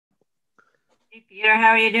Hey Peter,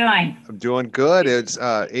 how are you doing? I'm doing good. It's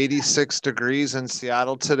 86 degrees in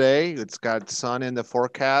Seattle today. It's got sun in the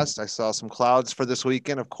forecast. I saw some clouds for this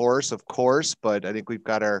weekend, of course, but I think we've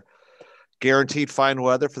got our guaranteed fine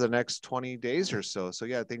weather for the next 20 days or so. So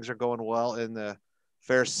yeah, things are going well in the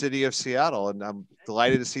fair city of Seattle, and I'm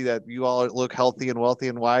delighted to see that you all look healthy and wealthy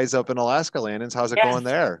and wise up in Alaska, Landons. How's it going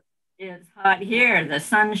Yes, there? it's hot here. The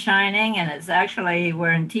sun's shining, and it's actually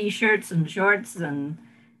wearing t-shirts and shorts, and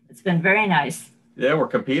it's been very nice. Yeah, we're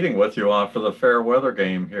competing with you for the fair weather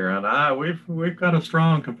game here, and we've got a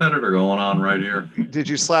strong competitor going on right here. Did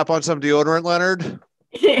you slap on some deodorant, Leonard?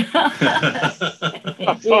 Yes,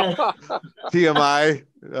 TMI.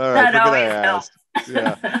 All right, that forget I always asked.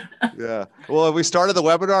 Yeah. helps. Yeah. Well, have we started the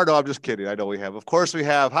webinar? No, I'm just kidding. I know we have. Of course we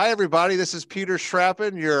have. Hi, everybody. This is Peter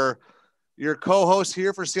Schrappen, your co-host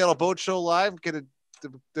here for Seattle Boat Show Live. Get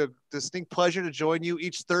the distinct pleasure to join you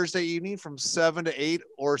each Thursday evening from 7 to 8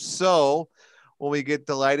 or so when we get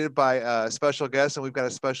delighted by a special guest. And we've got a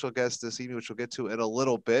special guest this evening, which we'll get to in a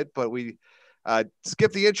little bit. But we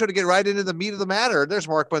skip the intro to get right into the meat of the matter. There's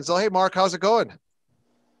Mark Bunzel. Hey, Mark, how's it going?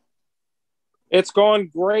 It's going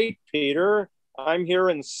great, Peter. I'm here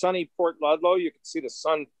in sunny Port Ludlow. You can see the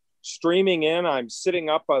sun streaming in. I'm sitting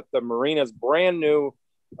up at the marina's brand new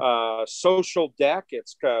social deck.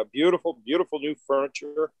 It's beautiful, beautiful new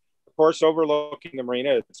furniture, of course, overlooking the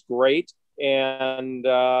marina. It's great. And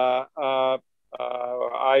I've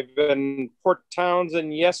been in Port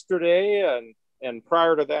Townsend yesterday and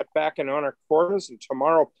prior to that back in Anacortes, and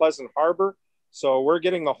tomorrow Pleasant Harbor. So we're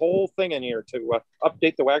getting the whole thing in here to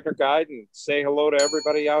update the Waggoner Guide and say hello to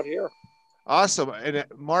everybody out here. Awesome. And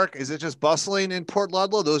Mark, is it just bustling in Port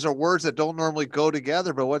Ludlow? Those are words that don't normally go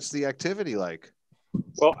together, but what's the activity like?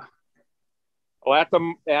 Well, at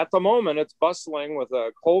the moment, it's bustling with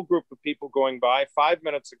a whole group of people going by. 5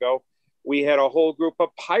 minutes ago, we had a whole group of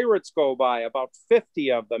pirates go by, about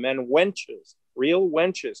 50 of them, and wenches, real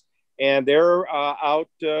wenches. And they're out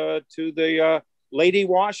to the Lady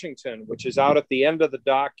Washington, which is out at the end of the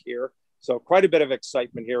dock here. So quite a bit of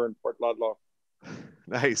excitement here in Port Ludlow.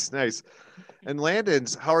 Nice, nice. And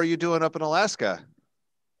Landons, how are you doing up in Alaska?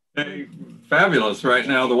 Hey, fabulous right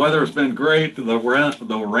now. The weather's been great.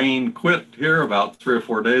 The rain quit here about 3 or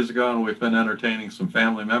 4 days ago, and we've been entertaining some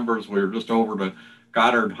family members. We were just over to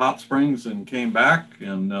Goddard Hot Springs and came back,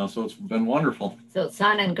 and so it's been wonderful. So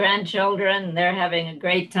son and grandchildren, they're having a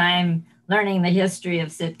great time learning the history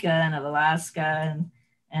of Sitka and of Alaska,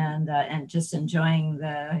 and just enjoying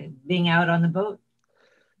the being out on the boat.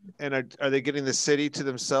 And are they getting the city to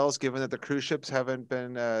themselves, given that the cruise ships haven't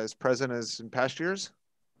been as present as in past years?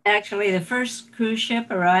 Actually, the first cruise ship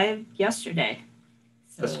arrived yesterday.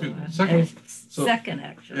 So, second,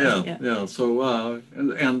 actually. Yeah. So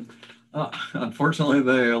unfortunately,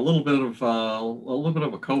 a little bit of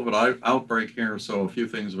a COVID outbreak here, so a few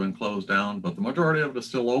things have been closed down, but the majority of it is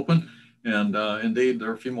still open. And indeed, there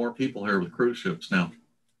are a few more people here with cruise ships now.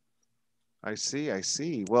 I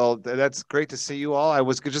see. Well, that's great to see you all. I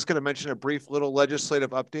was just going to mention a brief little legislative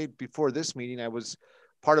update before this meeting. I was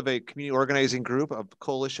part of a community organizing group, a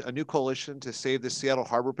new coalition to save the Seattle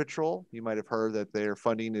Harbor Patrol. You might have heard that their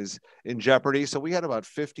funding is in jeopardy. So we had about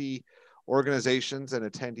 50 organizations and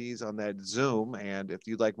attendees on that Zoom. And if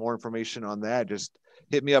you'd like more information on that, just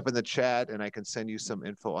hit me up in the chat and I can send you some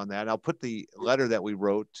info on that. And I'll put the letter that we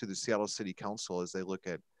wrote to the Seattle City Council as they look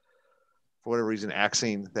at, for whatever reason,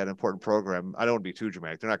 axing that important program. I don't want to be too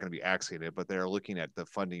dramatic. They're not going to be axing it, but they're looking at the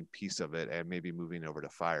funding piece of it and maybe moving over to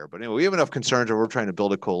fire. But anyway, we have enough concerns where we're trying to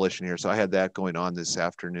build a coalition here. So I had that going on this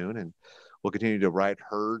afternoon, and we'll continue to ride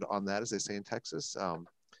herd on that, as they say in Texas. So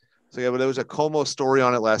yeah, but there was a Como story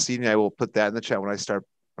on it last evening. I will put that in the chat when I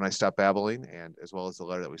stop babbling, and as well as the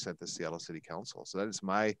letter that we sent to Seattle City Council. So that's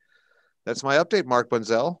my update, Mark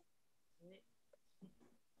Bunzel.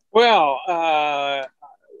 Well,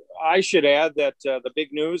 I should add that the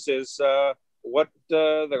big news is or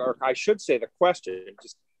I should say the question.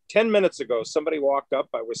 Just 10 minutes ago, somebody walked up.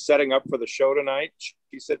 I was setting up for the show tonight.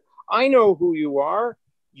 She said, "I know who you are.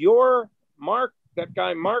 You're Mark, that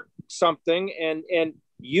guy Mark something, and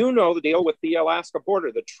you know the deal with the Alaska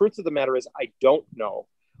border." The truth of the matter is I don't know.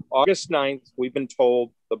 August 9th, we've been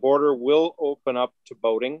told the border will open up to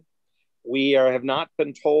boating. We have not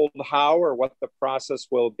been told how or what the process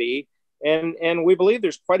will be. And we believe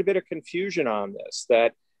there's quite a bit of confusion on this,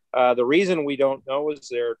 that the reason we don't know is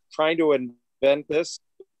they're trying to invent this.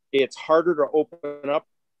 It's harder to open up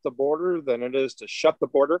the border than it is to shut the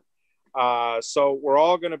border. So we're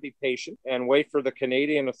all going to be patient and wait for the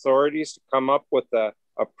Canadian authorities to come up with a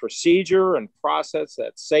procedure and process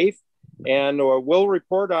that's safe. And we'll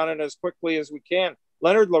report on it as quickly as we can.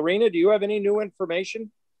 Leonard, Lorena, do you have any new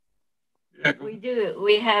information? We do.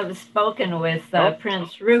 We have spoken with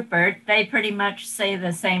Prince Rupert. They pretty much say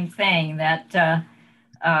the same thing, that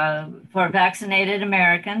for vaccinated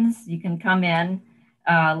Americans, you can come in,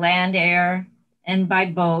 land, air, and by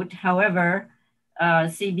boat. However,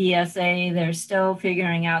 CBSA, they're still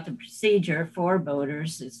figuring out the procedure for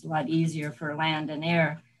boaters. It's a lot easier for land and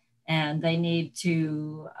air, and they need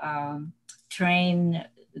to train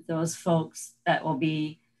those folks that will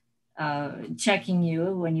be checking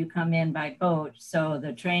you when you come in by boat. So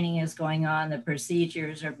the training is going on, the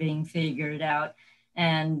procedures are being figured out.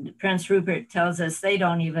 And Prince Rupert tells us they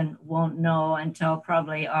won't know until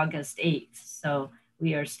probably August 8th. So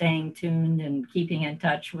we are staying tuned and keeping in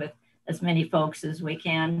touch with as many folks as we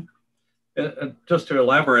can. Just to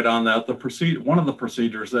elaborate on that, one of the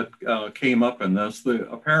procedures that came up in this,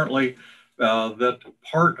 apparently that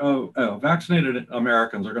part of vaccinated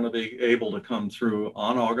Americans are going to be able to come through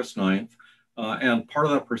on August 9th. And part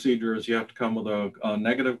of that procedure is you have to come with a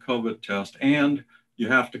negative COVID test, and you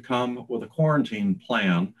have to come with a quarantine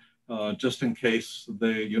plan just in case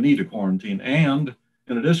you need a quarantine. And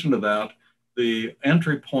in addition to that, the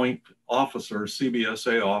entry point officers,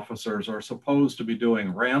 CBSA officers, are supposed to be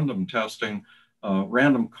doing random testing,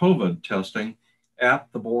 random COVID testing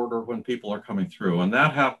at the border when people are coming through. And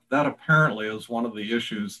that apparently is one of the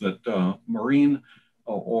issues that marine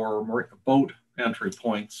or boat entry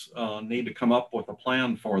points need to come up with a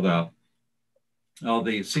plan for that.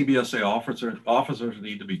 The CBSA officers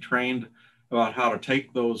need to be trained about how to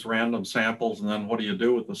take those random samples, and then what do you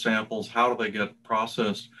do with the samples? How do they get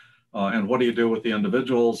processed? And what do you do with the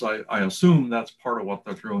individuals? I assume that's part of what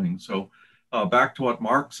they're doing. So back to what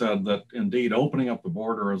Mark said, that indeed opening up the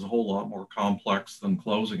border is a whole lot more complex than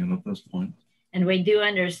closing it at this point. And we do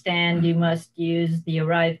understand you must use the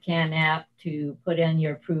ArriveCan app to put in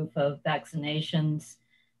your proof of vaccinations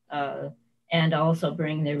and also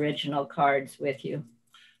bring the original cards with you.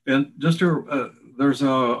 And just to,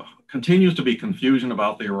 continues to be confusion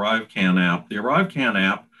about the ArriveCan app. The ArriveCan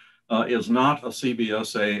app is not a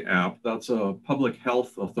CBSA app. That's a public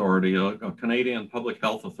health authority, a Canadian public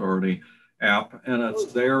health authority app, and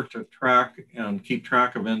it's there to track and keep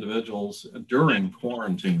track of individuals during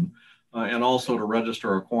quarantine and also to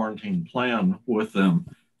register a quarantine plan with them.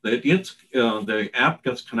 The app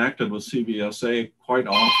gets connected with CBSA quite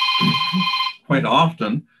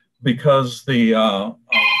often because of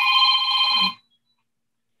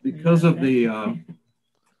the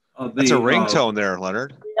that's a ringtone there,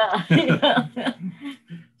 Leonard. Yeah.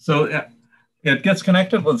 So it gets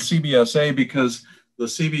connected with CBSA because the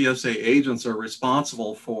CBSA agents are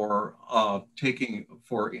responsible for checking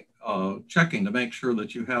to make sure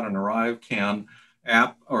that you had an ArriveCan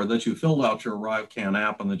app, or that you filled out your ArriveCan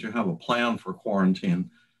app, and that you have a plan for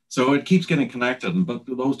quarantine. So it keeps getting connected, but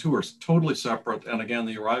those two are totally separate. And again,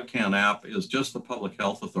 the ArriveCan app is just the public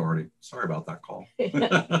health authority. Sorry about that call.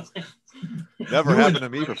 Never happened to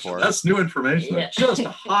me before. That's new information. Yeah. Just a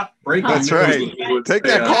hot breaking news. That's right. Take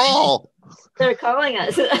that call. They're calling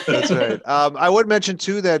us. That's right. I would mention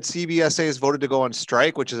too that CBSA has voted to go on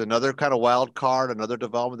strike, which is another kind of wild card, another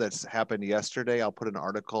development that's happened yesterday. I'll put an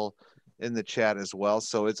article in the chat as well.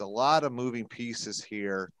 So it's a lot of moving pieces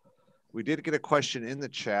here. We did get a question in the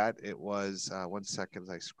chat. It was, one second as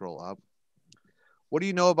I scroll up. What do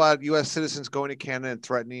you know about U.S. citizens going to Canada and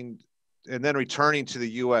threatening and then returning to the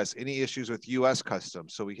U.S.? Any issues with U.S.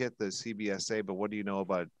 customs? So we hit the CBSA, but what do you know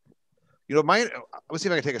about, let's see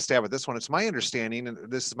if I can take a stab at this one. It's my understanding,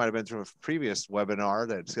 and this might have been through a previous webinar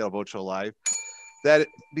that Seattle Boat Show Live, that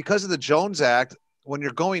because of the Jones Act, when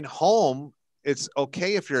you're going home, it's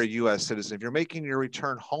okay if you're a U.S. citizen. If you're making your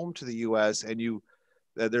return home to the U.S. and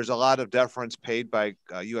there's a lot of deference paid by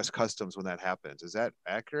U.S. Customs when that happens. Is that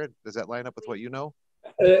accurate? Does that line up with what you know?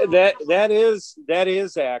 That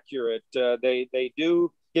is accurate. They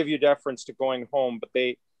do give you deference to going home, but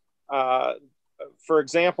they, for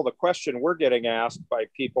example, the question we're getting asked by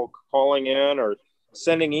people calling in or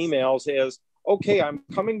sending emails is, okay, I'm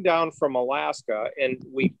coming down from Alaska and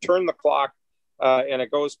we turn the clock and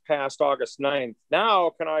it goes past August 9th. Now,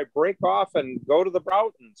 can I break off and go to the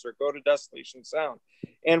Broughtons or go to Desolation Sound?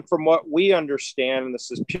 And from what we understand, and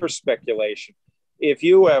this is pure speculation, if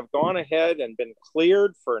you have gone ahead and been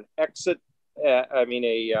cleared for an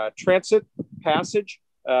transit passage,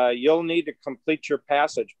 you'll need to complete your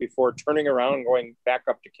passage before turning around and going back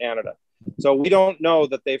up to Canada. So we don't know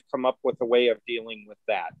that they've come up with a way of dealing with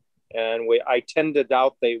that. And I tend to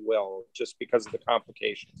doubt they will, just because of the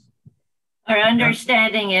complications. Our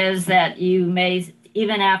understanding is that you may,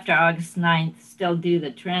 even after August 9th, still do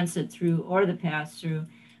the transit through or the pass through.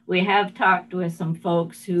 We have talked with some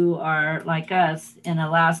folks who are like us in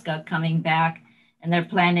Alaska coming back, and they're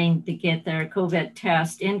planning to get their COVID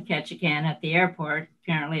test in Ketchikan at the airport.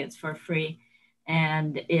 Apparently it's for free,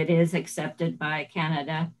 and it is accepted by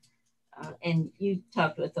Canada. And you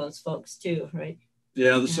talked with those folks too, right?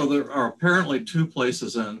 Yeah, so there are apparently two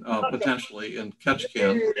places in potentially in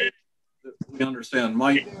Ketchikan that we understand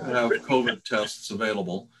might have COVID tests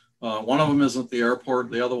available. One of them is at the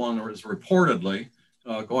airport. The other one is reportedly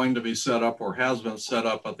going to be set up or has been set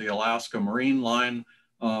up at the Alaska Marine Line,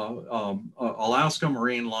 on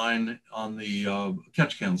the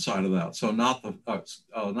Ketchikan side of that. So not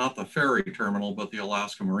the ferry terminal, but the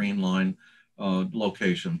Alaska Marine Line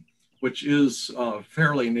location, which is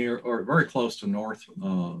fairly near or very close to north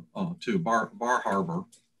to Bar Harbor.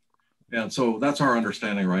 And so that's our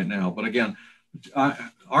understanding right now. But again,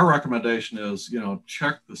 our recommendation is,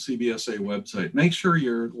 check the CBSA website. Make sure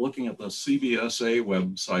you're looking at the CBSA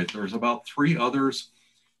website. There's about 3 others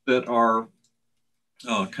that are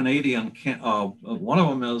Canadian. One of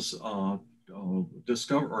them is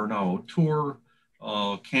Tour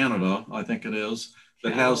Canada, I think it is,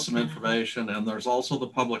 that has some information. And there's also the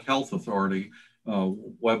Public Health Authority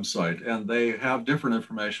website, and they have different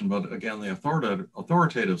information, but again, the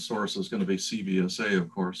authoritative source is going to be CBSA, of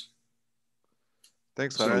course.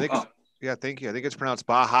 Thanks, Leonard. Yeah, thank you. I think it's pronounced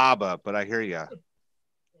Bahaba, but I hear you.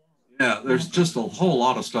 Yeah, there's just a whole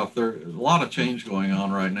lot of stuff. There's a lot of change going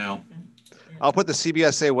on right now. I'll put the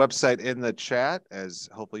CBSA website in the chat, as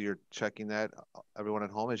hopefully you're checking that, everyone at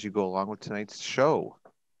home, as you go along with tonight's show.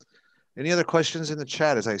 Any other questions in the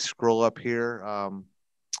chat as I scroll up here?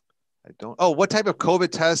 What type of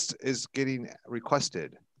COVID test is getting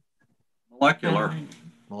requested? Molecular.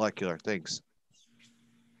 Molecular, thanks.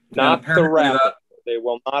 Not the rapid. They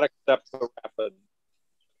will not accept the rapid.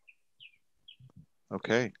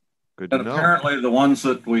 Okay, good to know. Apparently the ones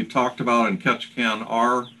that we talked about in Ketchikan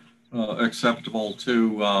are acceptable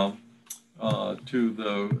to Canada,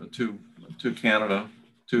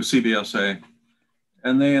 to CBSA.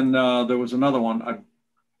 And then there was another one, I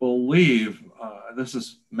believe, this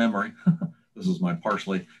is memory. This is my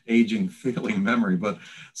partially aging, failing memory, but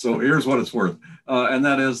so here's what it's worth. And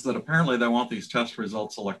that is that apparently they want these test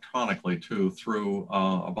results electronically too, through,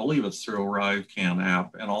 I believe it's through ArriveCan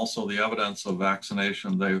app, and also the evidence of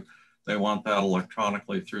vaccination, they want that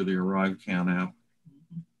electronically through the ArriveCan app.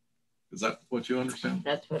 Is that what you understand?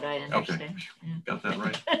 That's what I understand. Okay, yeah. Got that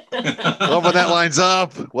right. Love when that lines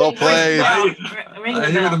up. Well played. I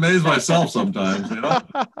even amaze myself sometimes,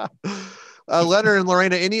 Leonard and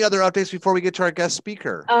Lorena, any other updates before we get to our guest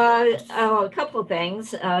speaker? A couple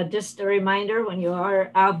things. Just a reminder, when you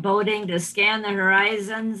are out boating, to scan the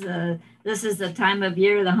horizons. This is the time of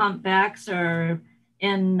year the humpbacks are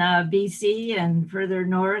in BC and further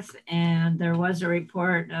north, and there was a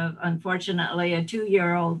report of, unfortunately, a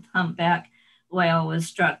 2-year-old humpback whale was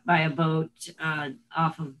struck by a boat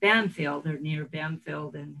off of Banfield or near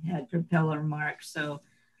Banfield and had propeller marks. So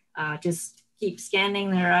just keep scanning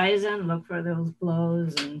the horizon, look for those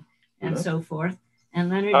blows and so forth. And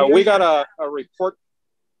Leonard, we got a report.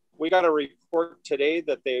 We got a report today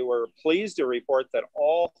that they were pleased to report that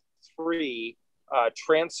all 3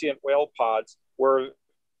 transient whale pods were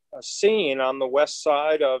seen on the west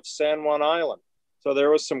side of San Juan Island. So there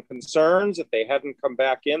was some concerns that they hadn't come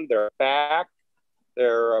back in. They're back.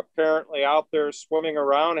 They're apparently out there swimming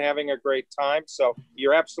around, having a great time. So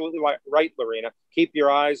you're absolutely right, Lorena. Keep your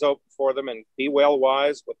eyes open for them and be well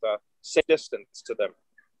wise with a safe distance to them.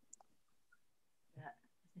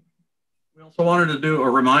 We also wanted to do a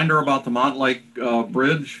reminder about the Montlake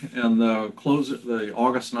Bridge and the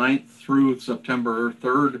August 9th through September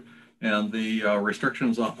 3rd, and the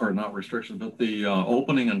restrictions, or not restrictions, but the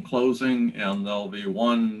opening and closing, and there'll be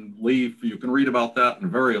one leaf. You can read about that in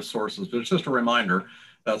various sources, but it's just a reminder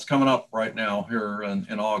that's coming up right now here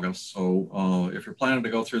in August. So if you're planning to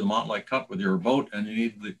go through the Montlake Cut with your boat and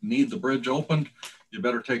you need the bridge opened, you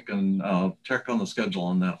better take and check on the schedule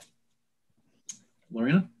on that.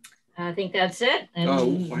 Lorena? I think that's it. And I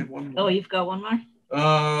had one more. Oh, you've got one more?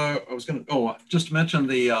 I was going to, just to mention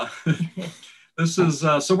the, this is,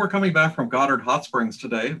 so we're coming back from Goddard Hot Springs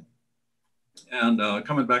today and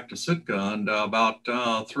coming back to Sitka, and about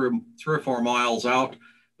 3 or 4 miles out,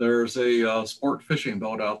 there's a sport fishing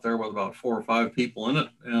boat out there with about 4 or 5 people in it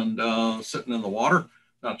and sitting in the water.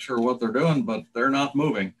 Not sure what they're doing, but they're not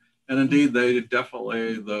moving. And indeed, they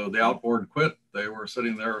definitely, the outboard quit. They were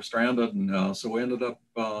sitting there stranded. And so we ended up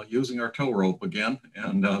using our tow rope again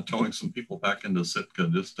and towing some people back into Sitka.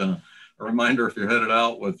 Just a reminder, if you're headed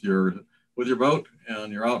out with your boat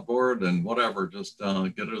and you're outboard and whatever, just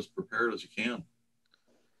get it as prepared as you can.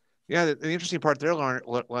 Yeah, the interesting part there,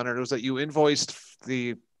 Leonard, was that you invoiced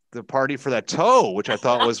the party for that tow, which I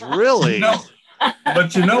thought was really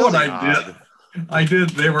But you know what Really I did? odd. I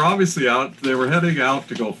did. They were obviously out. They were heading out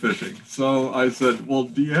to go fishing. So I said, well,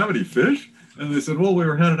 do you have any fish? And they said, well, we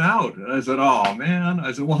were headed out. And I said, oh, man.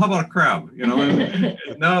 I said, well, how about a crab? You know, and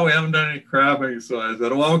no, we haven't done any crabbing. So I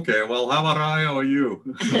said, well, okay, well, how about IOU?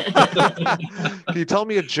 Can you tell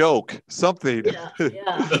me a joke? Something.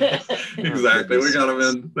 Yeah. Exactly. We got them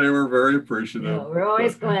in. They were very appreciative. Yeah, we're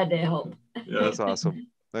always glad to help. Yeah. That's awesome.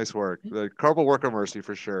 Nice work. The Carpal Worker Mercy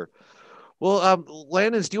for sure. Well,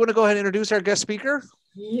 Landon, do you want to go ahead and introduce our guest speaker?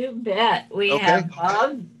 You bet. We Okay. have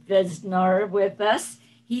Bob Vizenor with us.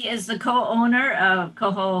 He is the co-owner of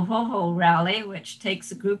Coho Ho Ho Rally, which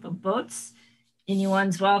takes a group of boats.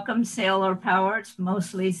 Anyone's welcome, sail or power. It's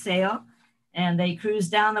mostly sail. And they cruise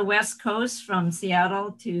down the West Coast from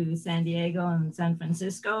Seattle to San Diego and San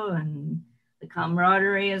Francisco. And the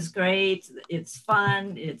camaraderie is great. It's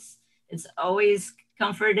fun. It's always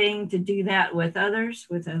comforting to do that with others,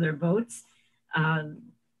 with other boats.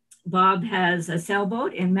 Bob has a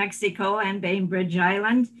sailboat in Mexico and Bainbridge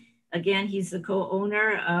Island. Again, he's the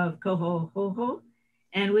co-owner of Coho Ho Ho.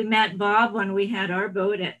 And we met Bob when we had our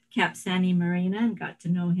boat at Cap Sani Marina and got to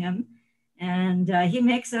know him. And he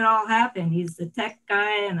makes it all happen. He's the tech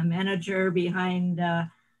guy and the manager behind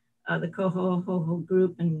the Coho Ho Ho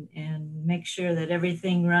group and make sure that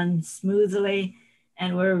everything runs smoothly.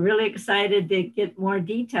 And we're really excited to get more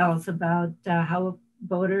details about how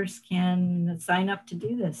boaters can sign up to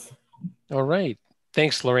do this. All right.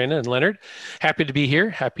 Thanks, Lorena and Leonard. Happy to be here.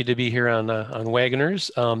 Happy to be here on Waggoners.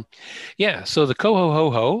 Yeah, so the Coho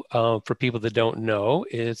Ho Ho, for people that don't know,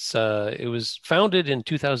 it was founded in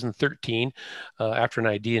 2013 after an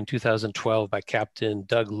idea in 2012 by Captain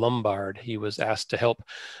Doug Lombard. He was asked to help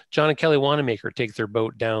John and Kelly Wanamaker take their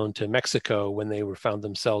boat down to Mexico when they found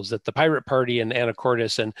themselves at the pirate party in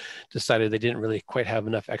Anacortes and decided they didn't really quite have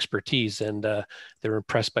enough expertise. And they were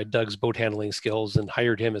impressed by Doug's boat handling skills and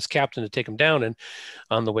hired him as captain to take them down. And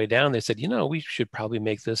on the way down, they said, you know, we should probably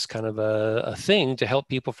make this kind of a thing to help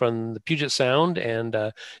people from the Puget Sound and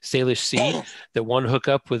Salish Sea that one hook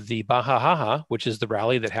up with the Baja Ha Ha, which is the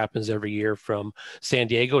rally that happens every year from San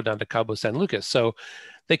Diego down to Cabo San Lucas. So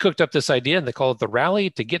they cooked up this idea and they call it the rally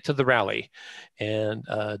to get to the rally. And,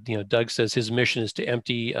 you know, Doug says his mission is to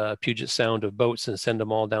empty Puget Sound of boats and send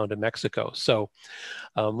them all down to Mexico. So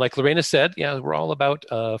like Lorena said, yeah, we're all about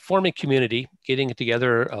forming community, getting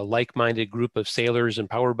together a like-minded group of sailors and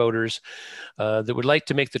powerboaters that would like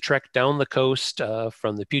to make the trek down the coast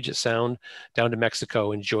from the Puget Sound down to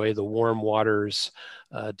Mexico, enjoy the warm waters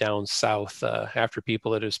down south after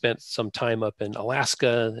people that have spent some time up in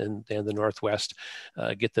Alaska and the Northwest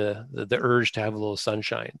get the urge to have a little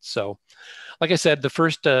sunshine. So like I said, the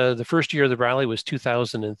first year of the rally was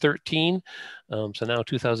 2013. So now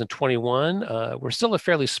 2021, we're still a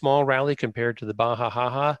fairly small rally compared to the Baja Ha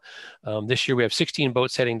Ha. This year we have 16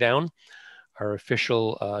 boats heading down. Our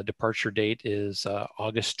official departure date is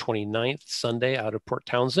August 29th, Sunday, out of Port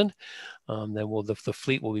Townsend. Then the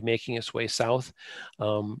fleet will be making its way south.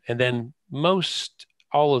 And then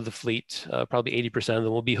all of the fleet, probably 80% of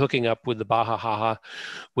them, will be hooking up with the Baja Ha Ha,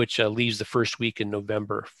 which leaves the first week in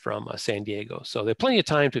November from San Diego. So there's plenty of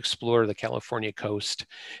time to explore the California coast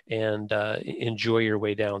and enjoy your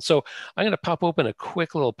way down. So I'm going to pop open a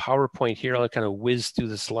quick little PowerPoint here. I'll kind of whiz through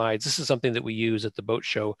the slides. This is something that we use at the boat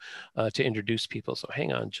show to introduce people. So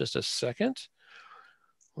hang on just a second.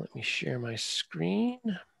 Let me share my screen.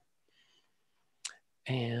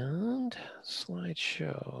 And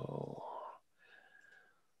slideshow.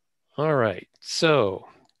 All right, so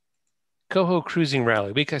Coho Cruising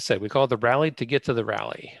Rally. Like I said, we call it the rally to get to the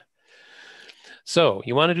rally. So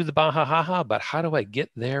you want to do the Baja Ha Ha, but how do I get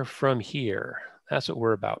there from here? That's what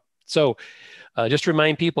we're about. So just to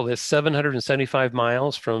remind people, it's 775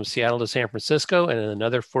 miles from Seattle to San Francisco and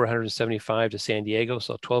another 475 to San Diego,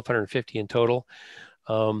 so 1,250 in total.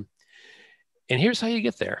 And here's how you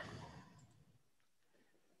get there.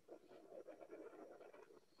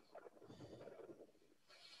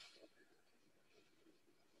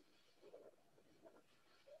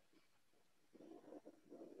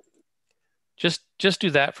 Just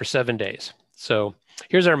do that for 7 days. So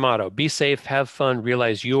here's our motto: be safe, have fun,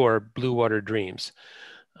 realize your blue water dreams.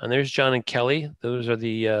 And there's John and Kelly. Those are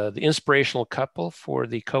the inspirational couple for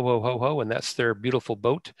the Coho Ho Ho, and that's their beautiful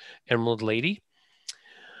boat, Emerald Lady.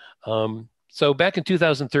 So back in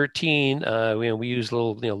 2013, we used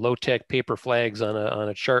little low-tech paper flags on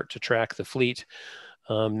a chart to track the fleet.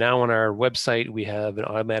 Now on our website, we have an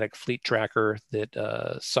automatic fleet tracker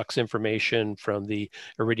that sucks information from the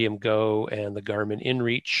Iridium Go and the Garmin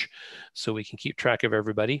InReach, so we can keep track of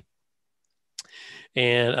everybody.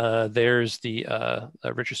 And there's the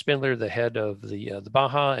Richard Spindler, the head of the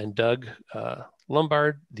Baja, and Doug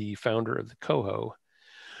Lombard, the founder of the Coho.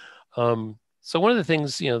 So one of the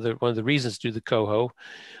things, one of the reasons to do the Coho,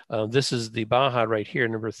 this is the Baja right here,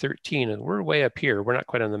 number 13, and we're way up here. We're not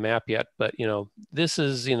quite on the map yet, but this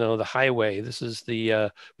is the highway. This is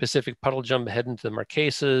the Pacific Puddle Jump heading to the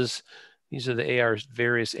Marquesas. These are the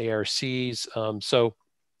various ARCs. So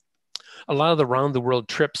a lot of the round the world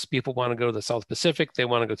trips, people want to go to the South Pacific. They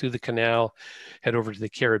want to go through the canal, head over to the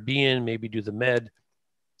Caribbean, maybe do the Med.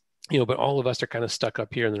 But all of us are kind of stuck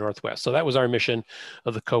up here in the Northwest. So that was our mission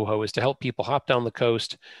of the Coho, is to help people hop down the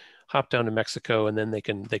coast, hop down to Mexico, and then they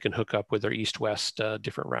can hook up with their east-west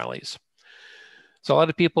different rallies. So a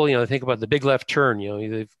lot of people, think about the big left turn.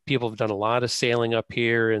 People have done a lot of sailing up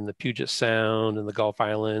here in the Puget Sound and the Gulf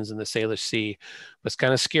Islands and the Salish Sea. But it's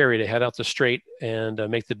kind of scary to head out the strait and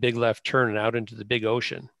make the big left turn and out into the big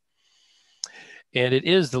ocean. And it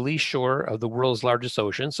is the lee shore of the world's largest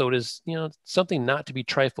ocean. So it is, something not to be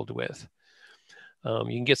trifled with. You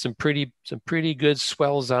can get some pretty good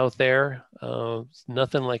swells out there.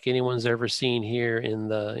 Nothing like anyone's ever seen here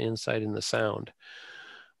inside in the Sound.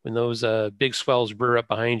 When those big swells rear up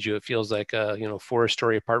behind you, it feels like a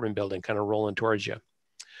 4-story apartment building kind of rolling towards you.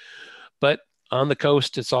 But on the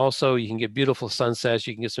coast, it's also, you can get beautiful sunsets.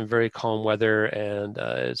 You can get some very calm weather, and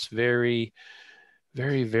it's very,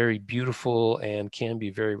 very, very beautiful and can be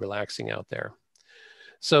very relaxing out there.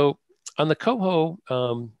 So on the Coho,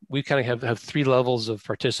 we kind of have 3 levels of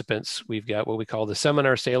participants. We've got what we call the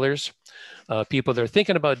seminar sailors, people that are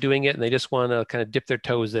thinking about doing it and they just want to kind of dip their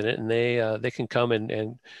toes in it, and they can come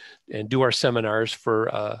and do our seminars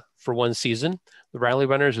for one season. The rally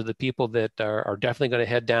runners are the people that are definitely going to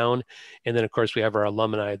head down, and then of course we have our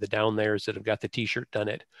alumni, the down there's that have got the T-shirt done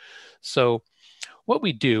it. So what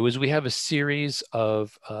we do is we have a series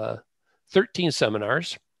of 13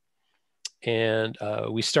 seminars. And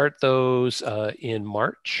we start those in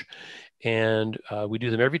March, and we do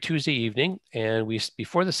them every Tuesday evening. And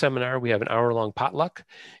before the seminar, we have an hour-long potluck,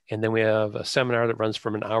 and then we have a seminar that runs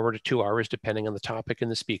from an hour to 2 hours, depending on the topic and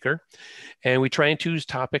the speaker. And we try and choose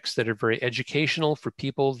topics that are very educational for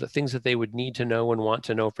people, the things that they would need to know and want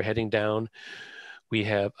to know for heading down. We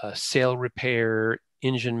have sail repair,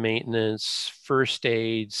 engine maintenance, first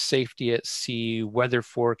aid, safety at sea, weather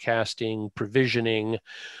forecasting, provisioning,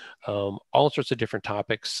 all sorts of different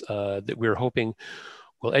topics that we're hoping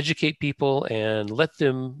will educate people and let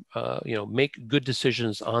them, make good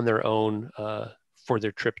decisions on their own for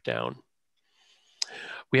their trip down.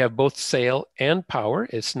 We have both sail and power.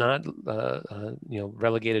 It's not,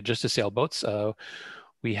 relegated just to sailboats.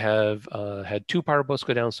 We have had 2 power boats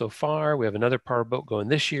go down so far. We have another power boat going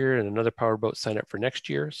this year and another power boat sign up for next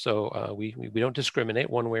year. So we don't discriminate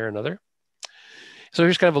one way or another. So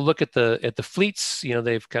here's kind of a look at the fleets.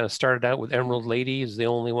 They've kind of started out with Emerald Lady is the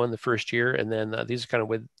only one the first year. And then these are kind of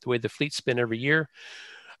the way the fleets spin every year.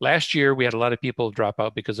 Last year, we had a lot of people drop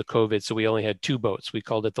out because of COVID. So we only had 2 boats. We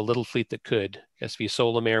called it the Little Fleet That Could. SV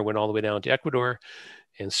Solomare went all the way down to Ecuador.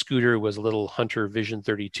 And Scooter was a little Hunter Vision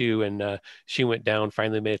 32. And she went down,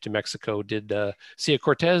 finally made it to Mexico, did Cia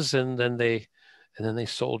Cortez, and then they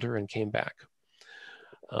sold her and came back.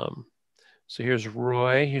 So here's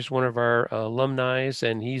Roy. Here's one of our alumni,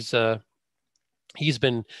 and he's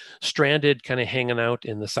been stranded, kind of hanging out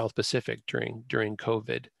in the South Pacific during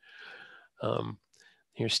COVID.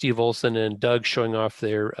 Here's Steve Olson and Doug showing off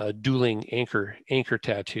their dueling anchor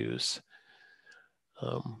tattoos.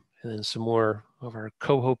 And then some more of our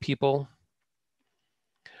Coho people.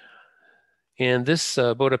 And this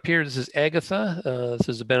boat up here, this is Agatha. This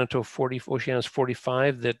is a Beneteau Oceanus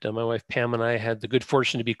 45 that my wife Pam and I had the good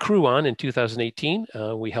fortune to be crew on in 2018.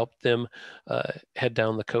 We helped them head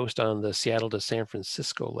down the coast on the Seattle to San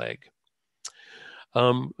Francisco leg.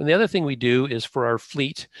 And the other thing we do is for our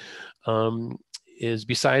fleet is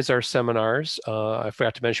besides our seminars, I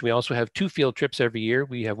forgot to mention, we also have 2 field trips every year.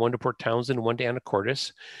 We have one to Port Townsend, one to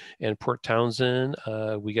Anacortes. And Port Townsend,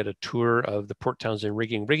 we get a tour of the Port Townsend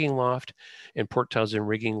rigging loft, and Port Townsend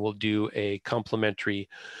rigging will do a complimentary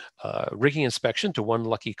rigging inspection to one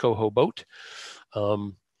lucky Coho boat.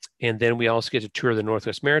 And then we also get to tour the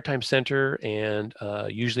Northwest Maritime Center, and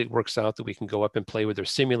usually it works out that we can go up and play with their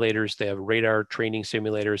simulators. They have radar training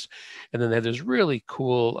simulators, and then they have this really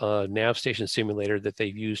cool nav station simulator that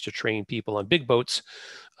they've used to train people on big boats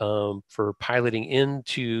for piloting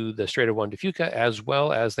into the Strait of Juan de Fuca, as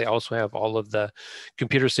well as they also have all of the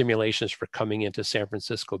computer simulations for coming into San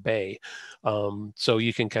Francisco Bay. So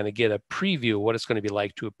you can kind of get a preview of what it's going to be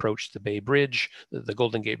like to approach the Bay Bridge, the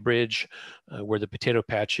Golden Gate Bridge, where the potato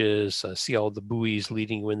patch is, bridges, see all the buoys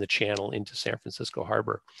leading you in the channel into San Francisco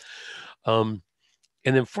Harbor.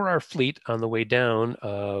 And then for our fleet on the way down,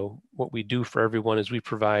 what we do for everyone is we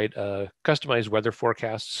provide customized weather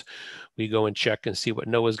forecasts. We go and check and see what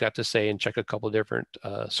NOAA's got to say and check a couple of different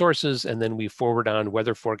sources. And then we forward on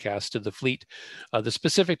weather forecasts to the fleet that's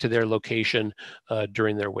specific to their location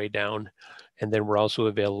during their way down. And then we're also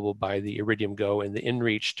available by the Iridium Go and the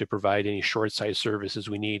InReach to provide any short size services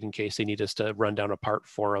we need in case they need us to run down a part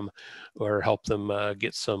for them or help them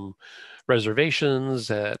get some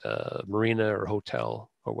reservations at a marina or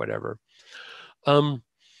hotel or whatever.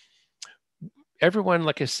 Everyone,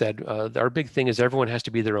 like I said, our big thing is everyone has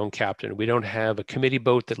to be their own captain. We don't have a committee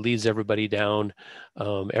boat that leads everybody down.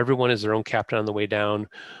 Everyone is their own captain on the way down.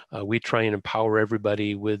 We try and empower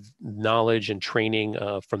everybody with knowledge and training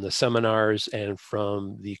from the seminars and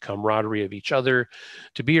from the camaraderie of each other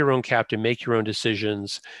to be your own captain, make your own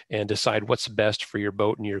decisions, and decide what's best for your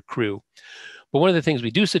boat and your crew. But one of the things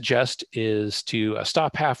we do suggest is to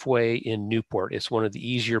stop halfway in Newport. It's one of the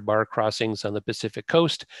easier bar crossings on the Pacific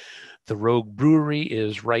coast. The Rogue Brewery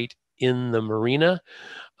is right in the marina.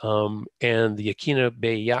 And the Yaquina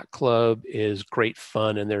Bay Yacht Club is great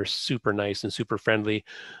fun, and they're super nice and super friendly.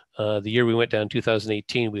 The year we went down,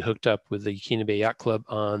 2018, we hooked up with the Yaquina Bay Yacht Club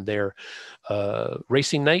on their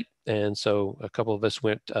racing night. And so a couple of us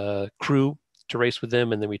went crew to race with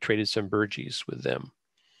them, and then we traded some burgees with them.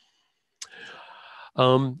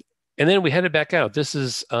 And then we headed back out. This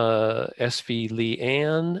is SV Lee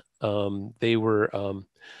Ann. They were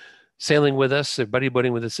sailing with us, buddy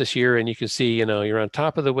boating with us this year, and you can see, you know, you're on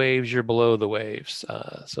top of the waves, you're below the waves.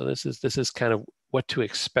 So this is kind of what to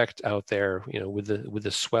expect out there, you know, with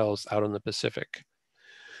the swells out on the Pacific.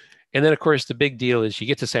 And then, of course, the big deal is you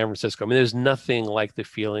get to San Francisco. I mean, there's nothing like the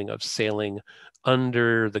feeling of sailing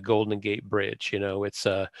under the Golden Gate Bridge. You know, it's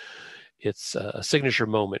a signature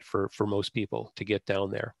moment for most people to get down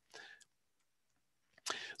there.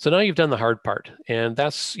 So now you've done the hard part, and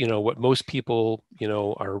that's, you know, what most people, you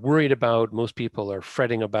know, are worried about. Most people are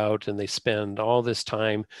fretting about, and they spend all this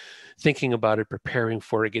time thinking about it, preparing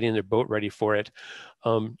for it, getting their boat ready for it.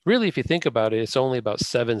 Really, if you think about it, it's only about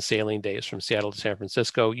 7 sailing days from Seattle to San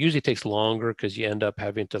Francisco. Usually takes longer because you end up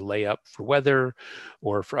having to lay up for weather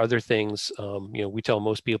or for other things. You know, we tell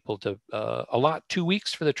most people to allot 2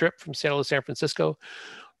 weeks for the trip from Seattle to San Francisco.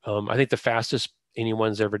 I think the fastest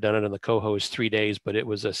anyone's ever done it on the Coho is 3 days, but it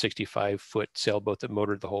was a 65-foot sailboat that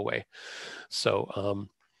motored the whole way. So,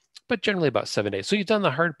 but generally about 7 days. So you've done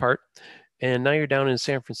the hard part, and now you're down in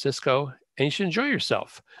San Francisco, and you should enjoy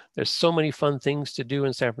yourself. There's so many fun things to do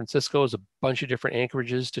in San Francisco. There's a bunch of different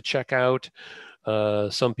anchorages to check out.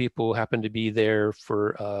 Some people happen to be there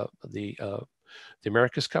for the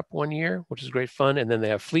America's Cup one year, which is great fun. And then they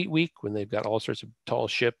have Fleet Week when they've got all sorts of tall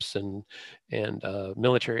ships and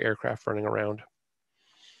military aircraft running around.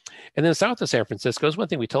 And then south of San Francisco is one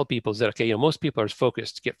thing we tell people is that, okay, you know, most people are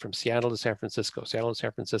focused to get from Seattle to San Francisco,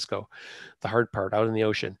 the hard part out in the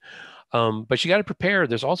ocean. But you got to prepare.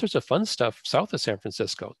 There's all sorts of fun stuff south of San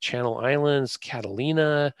Francisco, Channel Islands,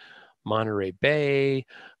 Catalina, Monterey Bay.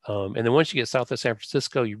 And then once you get south of San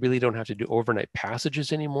Francisco, you really don't have to do overnight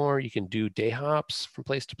passages anymore. You can do day hops from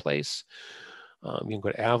place to place. You can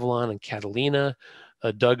go to Avalon and Catalina.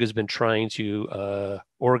 Doug has been trying to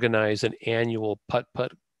organize an annual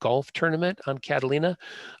putt-putt golf tournament on Catalina.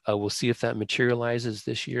 We'll see if that materializes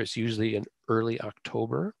this year. It's usually in early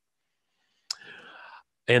October.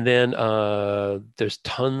 And then there's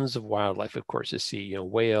tons of wildlife, of course, to see, you know,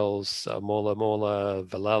 whales, mola,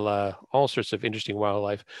 velela, all sorts of interesting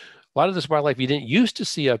wildlife. A lot of this wildlife you didn't used to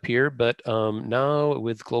see up here, but now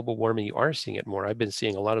with global warming, you are seeing it more. I've been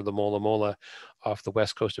seeing a lot of the mola off the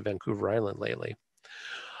west coast of Vancouver Island lately.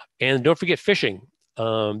 And don't forget fishing.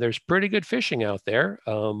 There's pretty good fishing out there,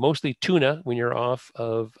 mostly tuna when you're off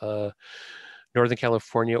of Northern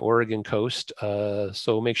California, Oregon coast.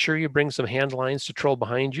 So make sure you bring some hand lines to troll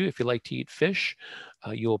behind you. If you like to eat fish,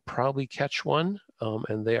 you'll probably catch one,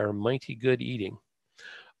 and they are mighty good eating.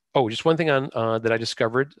 Oh, just one thing on that I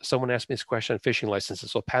discovered. Someone asked me this question on fishing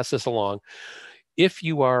licenses, so I'll pass this along. If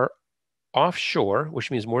you are offshore, which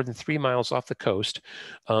means more than 3 miles off the coast,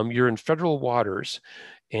 you're in federal waters.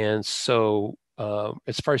 And so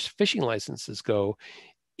as far as fishing licenses go,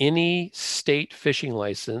 any state fishing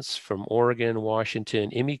license from Oregon, Washington,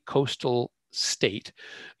 any coastal state,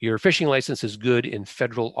 your fishing license is good in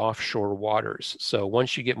federal offshore waters. So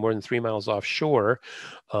once you get more than 3 miles offshore,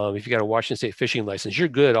 if you got a Washington State fishing license, you're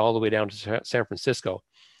good all the way down to San Francisco.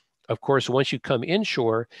 Of course, once you come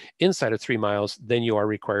inshore, inside of 3 miles, then you are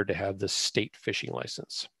required to have the state fishing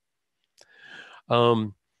license.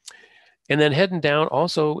 And then heading down,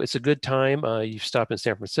 also, it's a good time. You stop in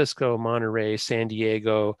San Francisco, Monterey, San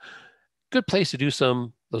Diego. Good place to do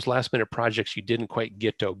those last minute projects you didn't quite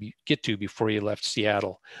get to before you left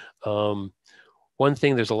Seattle. One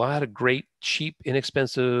thing, there's a lot of great, cheap,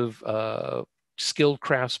 inexpensive, skilled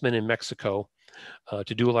craftsmen in Mexico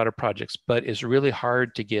to do a lot of projects, but it's really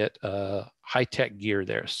hard to get high-tech gear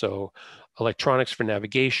there. So electronics for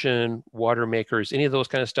navigation, water makers, any of those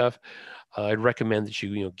kind of stuff, I'd recommend that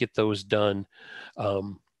you get those done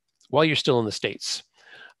while you're still in the States.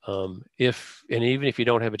 And even if you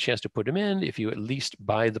don't have a chance to put them in, if you at least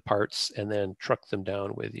buy the parts and then truck them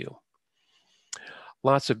down with you.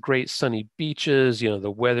 Lots of great sunny beaches. The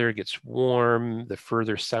weather gets warm the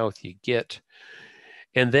further south you get.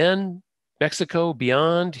 And then Mexico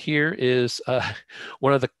beyond here is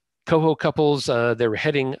one of the Coho couples. They were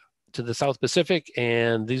heading to the South Pacific,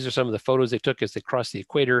 and these are some of the photos they took as they crossed the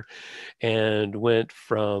equator and went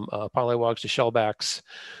from pollywogs to shellbacks.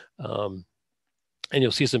 And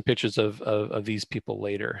you'll see some pictures of these people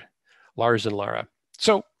later, Lars and Lara.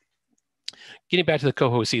 So getting back to the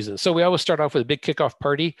Coho season. So we always start off with a big kickoff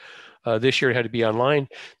party. This year it had to be online,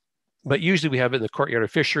 but usually we have it in the courtyard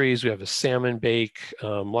of fisheries. We have a salmon bake,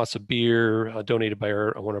 lots of beer donated by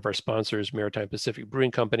one of our sponsors, Maritime Pacific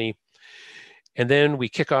Brewing Company. And then we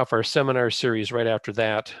kick off our seminar series right after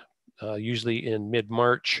that, usually in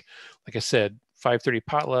mid-March. Like I said, 5:30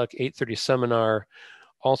 potluck, 8:30 seminar,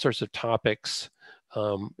 all sorts of topics.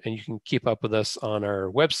 And you can keep up with us on our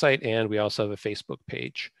website, and we also have a Facebook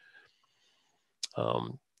page.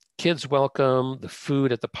 Kids welcome. The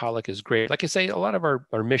food at the potluck is great. Like I say, a lot of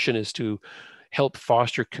our mission is to help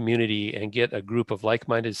foster community and get a group of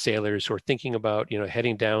like-minded sailors who are thinking about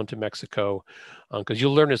heading down to Mexico, because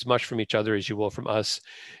you'll learn as much from each other as you will from us.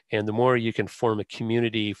 And the more you can form a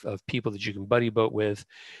community of people that you can buddy boat with.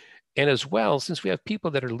 And as well, since we have people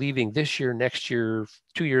that are leaving this year, next year,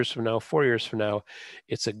 2 years from now, 4 years from now,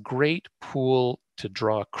 it's a great pool to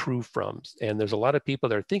draw crew from. And there's a lot of people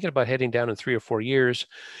that are thinking about heading down in 3 or 4 years,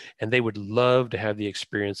 and they would love to have the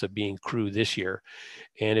experience of being crew this year.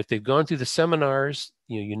 And if they've gone through the seminars,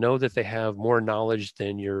 you know that they have more knowledge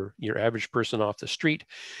than your average person off the street.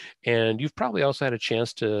 And you've probably also had a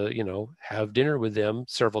chance to, have dinner with them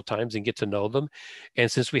several times and get to know them. And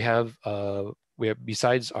since we have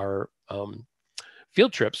besides our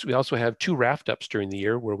field trips, we also have 2 raft ups during the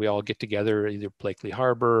year where we all get together, either Blakely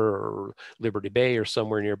Harbor or Liberty Bay or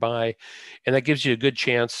somewhere nearby. And that gives you a good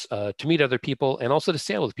chance to meet other people and also to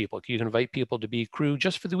sail with people. You can invite people to be crew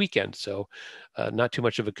just for the weekend. So not too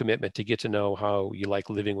much of a commitment to get to know how you like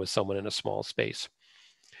living with someone in a small space.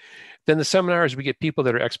 Then the seminars, we get people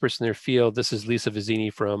that are experts in their field. This is Lisa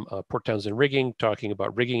Vizenor from Port Townsend Rigging, talking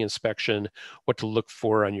about rigging inspection, what to look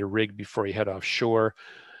for on your rig before you head offshore.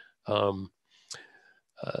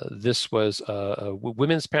 This was a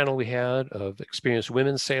women's panel we had of experienced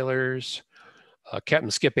women sailors. Captain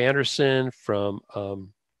Skip Anderson from,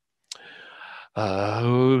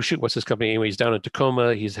 what's his company? Anyway, he's down in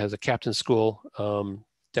Tacoma. He has a captain school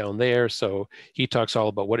down there. So he talks all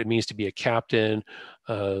about what it means to be a captain,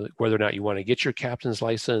 whether or not you want to get your captain's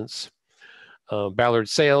license. Ballard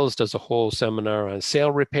Sales does a whole seminar on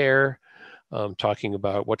sail repair, talking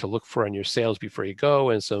about what to look for on your sails before you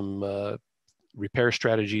go, and some repair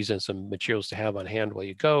strategies and some materials to have on hand while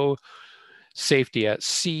you go. Safety at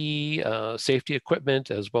sea, safety equipment,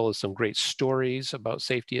 as well as some great stories about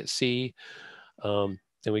safety at sea. Then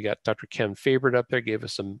we got Dr. Ken Favorite up there, gave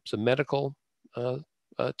us some medical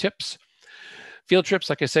tips. Field trips,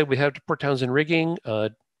 like I said, we have to Port Townsend Rigging.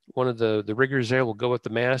 One of the riggers there will go at the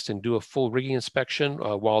mast and do a full rigging inspection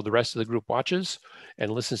while the rest of the group watches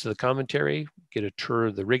and listens to the commentary, get a tour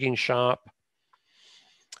of the rigging shop.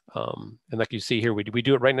 And like you see here, we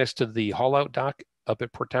do it right next to the haul out dock up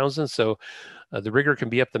at Port Townsend. So the rigger can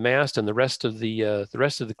be up the mast, and the rest of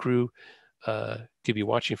the crew could be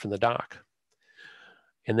watching from the dock.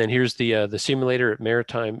 And then here's the simulator at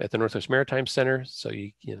the Northwest Maritime Center. So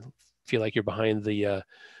you feel like you're behind the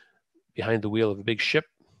wheel of a big ship.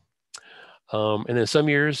 And then some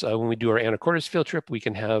years when we do our Anacortes field trip, we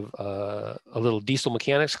can have a little diesel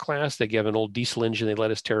mechanics class. They give an old diesel engine they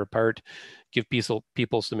let us tear apart, give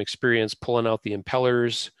people some experience pulling out the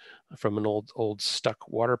impellers from an old stuck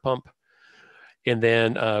water pump. And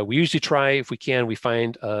then we usually try, if we can, we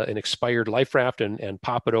find an expired life raft and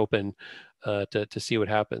pop it open to see what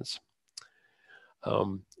happens.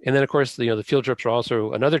 And then, of course, the field trips are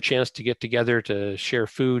also another chance to get together to share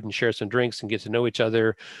food and share some drinks and get to know each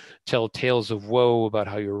other, tell tales of woe about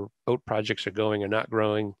how your boat projects are going or not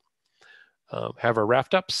growing. Have our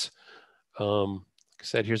raft ups. Like I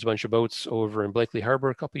said, here's a bunch of boats over in Blakely Harbor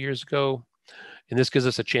a couple years ago. And this gives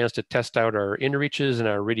us a chance to test out our inReaches and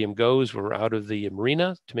our Iridium Goes when we're out of the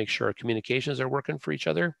marina to make sure our communications are working for each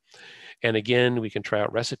other. And again, we can try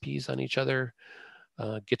out recipes on each other,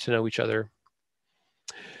 get to know each other.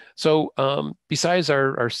 So besides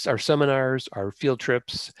our seminars, our field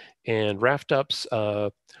trips, and raft ups,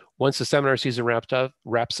 once the seminar season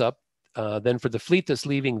wraps up, then for the fleet that's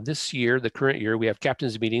leaving this year, the current year, we have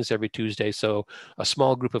captains meetings every Tuesday. So a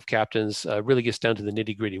small group of captains really gets down to the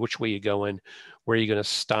nitty gritty. Which way you going? Where are you going to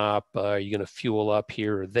stop? Are you going to fuel up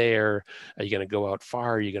here or there? Are you going to go out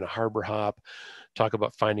far? Are you going to harbor hop? Talk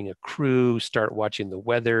about finding a crew, start watching the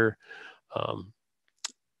weather.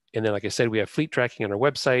 And then, like I said, we have fleet tracking on our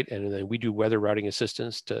website, and then we do weather routing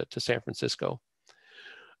assistance to San Francisco.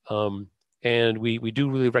 And we do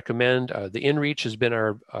really recommend the inReach has been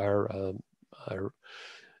our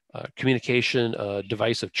communication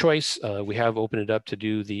device of choice. We have opened it up to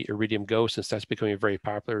do the Iridium Go since that's becoming very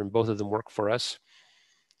popular, and both of them work for us.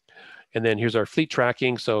 And then here's our fleet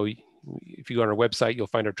tracking. So if you go on our website, you'll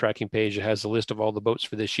find our tracking page. It has a list of all the boats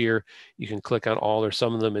for this year. You can click on all or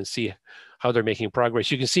some of them and see how they're making progress.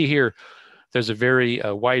 You can see here, there's a very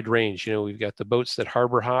wide range. You know, we've got the boats that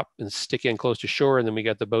harbor hop and stick in close to shore, and then we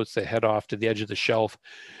got the boats that head off to the edge of the shelf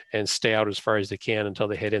and stay out as far as they can until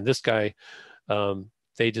they head in. This guy,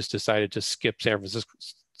 they just decided to skip San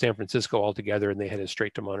Francisco altogether, and they headed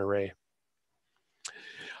straight to Monterey.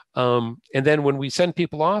 And then when we send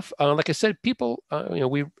people off, like I said, people,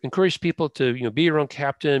 we encourage people to, be your own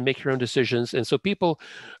captain, make your own decisions. And so people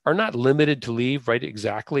are not limited to leave right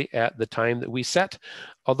exactly at the time that we set,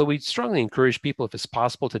 although we strongly encourage people, if it's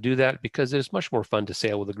possible, to do that, because it's much more fun to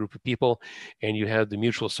sail with a group of people, and you have the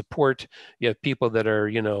mutual support. You have people that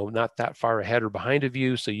are, not that far ahead or behind of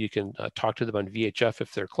you, so you can talk to them on VHF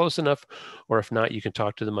if they're close enough, or if not, you can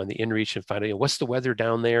talk to them on the inReach and find out, what's the weather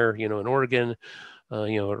down there, in Oregon,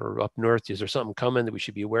 or up north. Is there something coming that we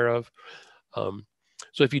should be aware of?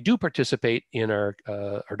 So if you do participate in our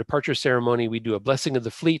departure ceremony, we do a blessing of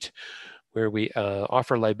the fleet, where we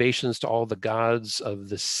offer libations to all the gods of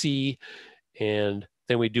the sea. And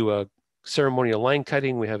then we do a ceremonial line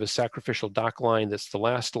cutting. We have a sacrificial dock line. That's the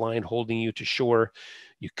last line holding you to shore.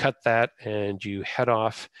 You cut that and you head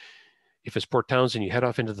off. If it's Port Townsend, you head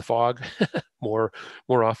off into the fog more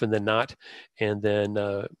often than not. And then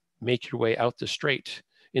make your way out the strait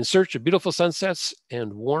in search of beautiful sunsets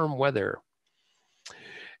and warm weather.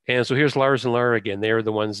 And so here's Lars and Lara again. They're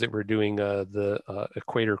the ones that were doing the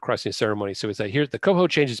equator crossing ceremony. So it's like, here, the Coho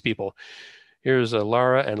changes people. Here's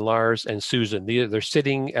Lara and Lars and Susan. They're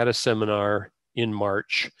sitting at a seminar in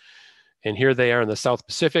March. And here they are in the South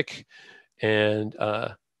Pacific. And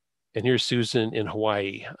here's Susan in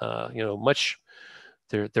Hawaii.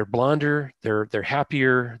 They're blonder, they're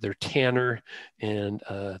happier, they're tanner, and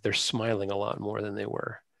they're smiling a lot more than they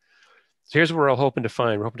were. So here's what we're all hoping to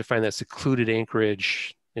find. We're hoping to find that secluded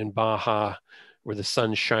anchorage in Baja where the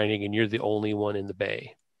sun's shining and you're the only one in the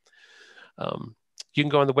bay. You can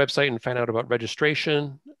go on the website and find out about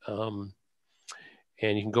registration. And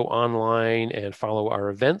you can go online and follow our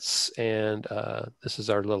events. And this is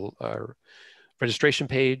our registration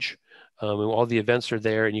page. All the events are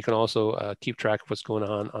there, and you can also keep track of what's going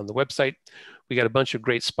on the website. We got a bunch of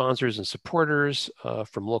great sponsors and supporters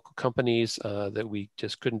from local companies that we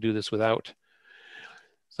just couldn't do this without.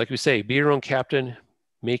 It's like we say, be your own captain,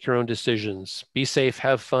 make your own decisions, be safe,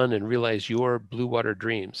 have fun, and realize your blue water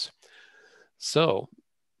dreams. So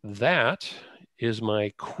that is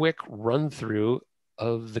my quick run through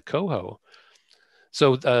of the Coho.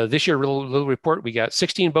 So this year, little report, we got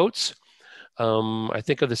 16 boats. I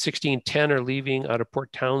think of the 16, 10 are leaving out of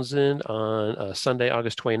Port Townsend on Sunday,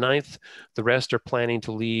 August 29th. The rest are planning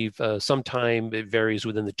to leave sometime. It varies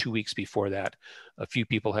within the 2 weeks before that. A few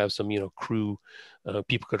people have some, crew.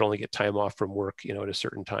 People could only get time off from work, at a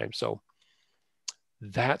certain time. So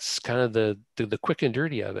that's kind of the quick and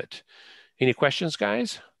dirty of it. Any questions,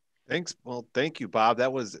 guys? Thanks. Well, thank you, Bob.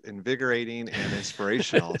 That was invigorating and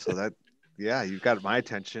inspirational. Yeah, you've got my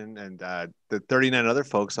attention, and the 39 other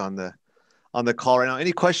folks on the call right now.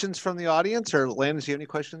 Any questions from the audience, or Landon, do you have any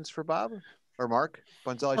questions for Bob or Mark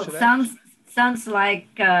Bunzel? Sounds like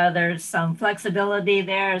there's some flexibility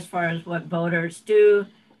there as far as what boaters do.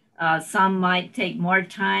 Some might take more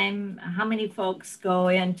time. How many folks go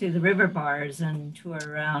into the river bars and tour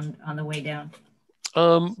around on the way down?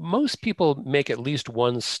 Most people make at least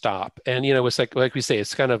one stop, and it's like we say,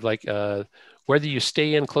 it's kind of like whether you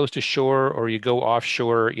stay in close to shore or you go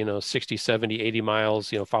offshore, 60, 70, 80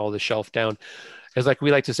 miles, follow the shelf down. It's like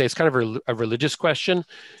we like to say, it's kind of a religious question.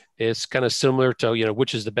 It's kind of similar to,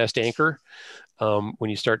 which is the best anchor when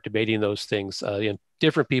you start debating those things.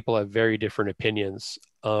 Different people have very different opinions.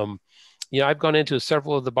 I've gone into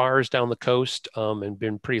several of the bars down the coast and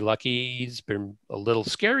been pretty lucky. It's been a little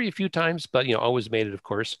scary a few times, but, always made it, of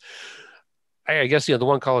course. I guess, the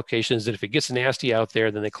one qualification is that if it gets nasty out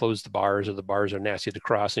there, then they close the bars, or the bars are nasty to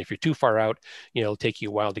cross. And if you're too far out, it'll take you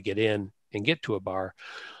a while to get in and get to a bar.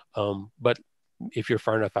 But if you're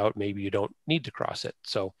far enough out, maybe you don't need to cross it.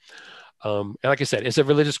 So, and like I said, it's a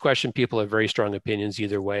religious question. People have very strong opinions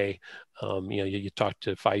either way. You talk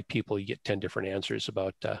to 5 people, you get 10 different answers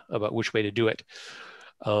about which way to do it.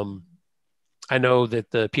 I know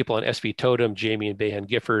that the people on SV Totem, Jamie and Bayhan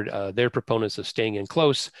Gifford, they're proponents of staying in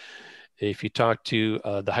close. If you talk to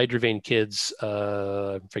the Hydrovane kids,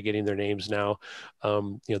 I'm forgetting their names now,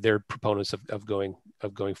 they're proponents of going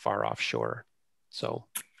far offshore. So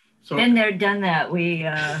been there, done that. We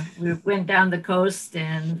went down the coast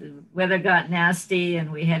and weather got nasty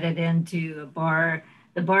and we headed into a bar.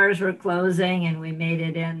 The bars were closing and we made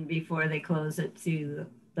it in before they closed it to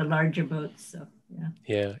the larger boats. So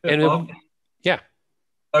yeah. And yeah.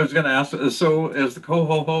 I was going to ask, so as the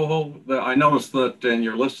Coho Ho Ho, I noticed that in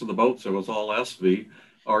your list of the boats, it was all SV.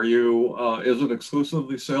 Are you, is it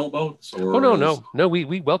exclusively sailboats? Or no,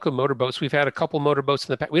 we welcome motorboats. We've had a couple motorboats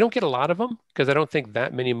in the past. We don't get a lot of them because I don't think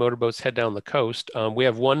that many motorboats head down the coast. We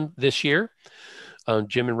have one this year,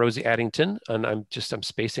 Jim and Rosie Addington, and I'm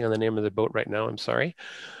spacing on the name of the boat right now. I'm sorry.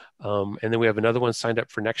 And then we have another one signed up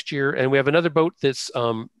for next year. And we have another boat that's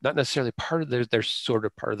not necessarily part of they're sort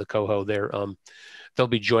of part of the Coho. They'll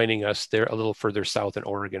be joining us. They're a little further south in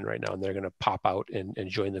Oregon right now, and they're going to pop out and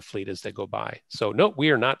join the fleet as they go by. So no,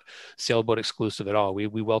 we are not sailboat exclusive at all. We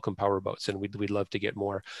welcome power boats, and we'd love to get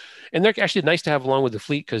more. And they're actually nice to have along with the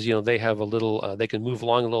fleet because, they have a little, they can move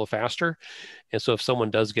along a little faster. And so if someone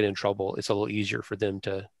does get in trouble, it's a little easier for them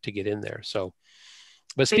to get in there. So,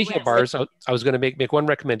 but speaking of bars, I was going to make one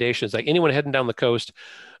recommendation. It's like anyone heading down the coast,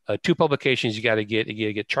 2 publications you got to get. You got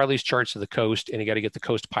to get Charlie's Charts of the Coast, and you got to get the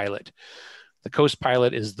Coast Pilot. The Coast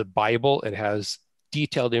Pilot is the Bible. It has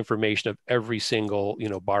detailed information of every single,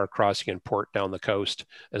 bar crossing and port down the coast,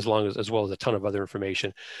 as well as a ton of other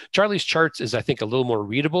information. Charlie's Charts is, I think, a little more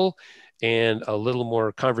readable and a little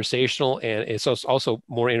more conversational, and it's also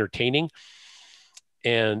more entertaining.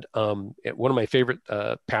 And one of my favorite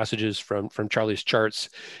passages from Charlie's Charts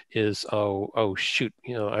is, oh shoot,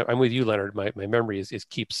 I'm with you, Leonard. My memory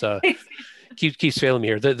keeps failing me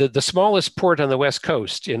here. The smallest port on the West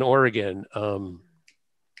Coast in Oregon.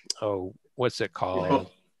 What's it called?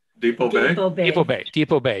 Depot Bay.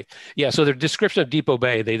 Depot Bay. Yeah. So their description of Depot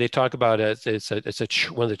Bay, they talk about it. It's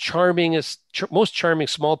one of the most charming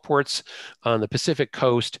small ports on the Pacific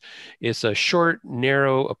coast. It's a short,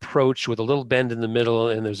 narrow approach with a little bend in the middle,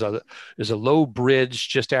 and there's a low bridge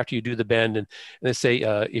just after you do the bend. And they say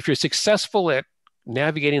if you're successful at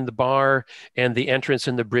navigating the bar and the entrance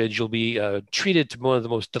in the bridge, you'll be treated to one of the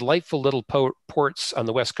most delightful little ports on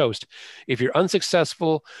the West Coast. If you're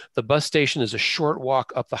unsuccessful, the bus station is a short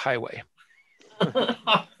walk up the highway.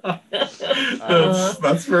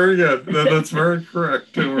 That's very good. That's very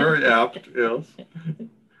correct. Very apt. Yes.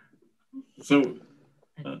 So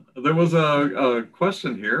there was a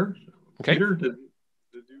question here. Okay. Peter, did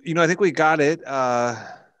you... I think we got it.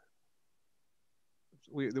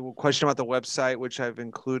 The question about the website, which I've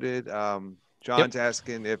included. John's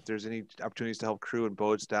asking if there's any opportunities to help crew and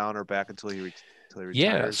boats down or back until he retires.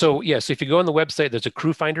 Yeah. So yes, if you go on the website, there's a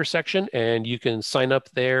crew finder section, and you can sign up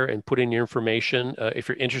there and put in your information if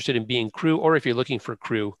you're interested in being crew or if you're looking for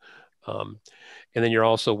crew. And then you're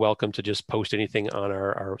also welcome to just post anything on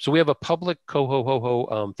our. So we have a public Coho Ho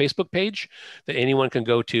Ho Facebook page that anyone can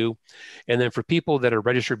go to, and then for people that are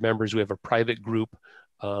registered members, we have a private group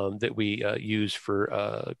that we use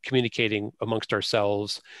for communicating amongst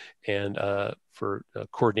ourselves and for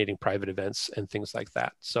coordinating private events and things like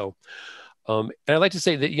that. So, and I'd like to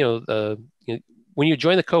say that, when you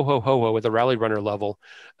join the Coho Ho Ho at the rally runner level,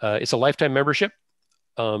 it's a lifetime membership.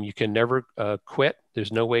 You can never quit.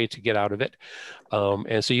 There's no way to get out of it.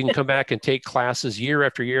 And so you can come back and take classes year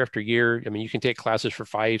after year after year. I mean, you can take classes for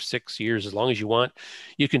 5-6 years, as long as you want.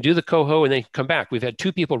 You can do the Coho and then come back. We've had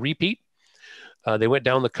 2 people repeat. They went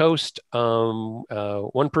down the coast.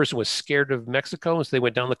 One person was scared of Mexico, so they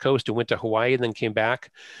went down the coast and went to Hawaii and then came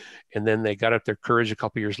back. And then they got up their courage a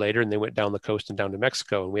couple of years later and they went down the coast and down to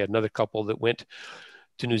Mexico. And we had another couple that went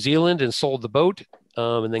to New Zealand and sold the boat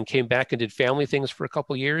and then came back and did family things for a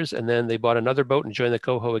couple of years. And then they bought another boat and joined the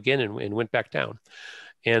Coho again and went back down.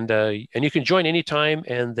 And you can join anytime.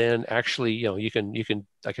 And then actually, you can,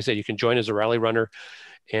 like I said, you can join as a rally runner.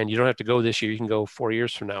 And you don't have to go this year. You can go 4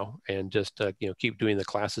 years from now and just keep doing the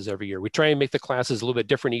classes every year. We try and make the classes a little bit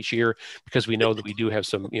different each year because we know that we do have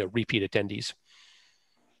some repeat attendees.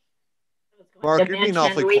 Mark, you're being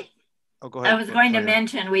awfully Oh, go ahead. I was going to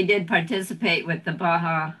mention we did participate with the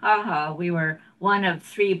Baja Haha. We were one of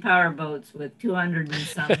 3 power boats with 200 and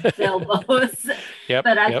some sailboats. Yep,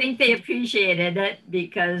 but I think they appreciated it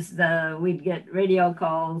because we'd get radio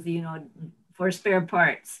calls, for spare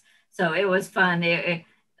parts. So it was fun.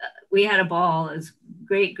 We had a ball. It was a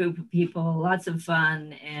great group of people, lots of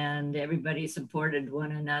fun, and everybody supported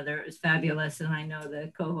one another. It was fabulous. And I know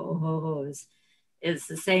the Coho Ho Ho is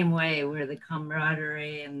the same way, where the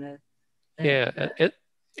camaraderie and and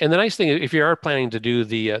the nice thing, if you are planning to do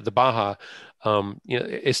the Baja,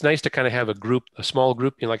 it's nice to kind of have a small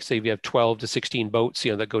group. Like say, if you have 12 to 16 boats,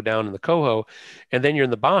 that go down in the Coho, and then you're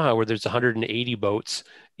in the Baja where there's 180 boats.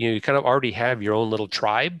 You kind of already have your own little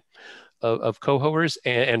tribe of cohoers,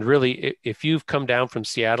 and really, if you've come down from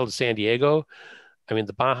Seattle to San Diego, I mean,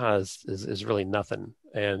 the Baja is really nothing.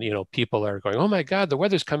 And, people are going, oh my God, the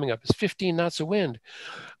weather's coming up. It's 15 knots of wind.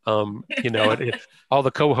 All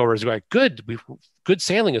the cohoers are like, good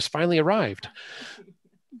sailing has finally arrived.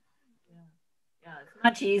 Yeah, it's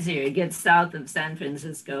much easier. It gets south of San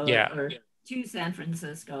Francisco or to San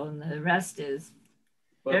Francisco, and the rest is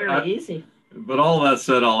fairly easy. But all that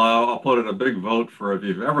said, I'll put in a big vote for if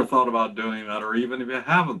you've ever thought about doing that, or even if you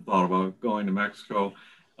haven't thought about going to Mexico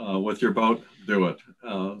with your boat, do it.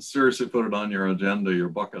 Seriously, put it on your agenda, your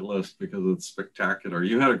bucket list, because it's spectacular.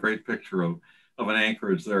 You had a great picture of an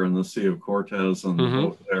anchorage there in the Sea of Cortez and the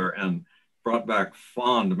boat there, and brought back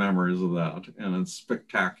fond memories of that, and it's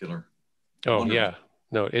spectacular. Oh, wonderful. Yeah.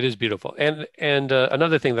 No, it is beautiful. And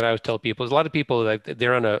another thing that I always tell people is a lot of people, like,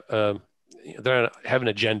 they're have an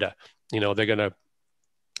agenda. They're going to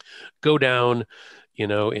go down,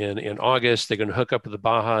 in August. They're going to hook up with the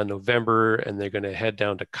Baja in November, and they're going to head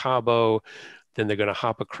down to Cabo. Then they're going to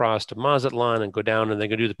hop across to Mazatlan and go down, and they're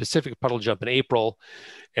going to do the Pacific puddle jump in April.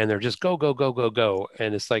 And they're just go, go, go, go, go.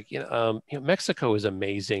 And it's like, Mexico is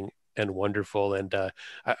amazing and wonderful. And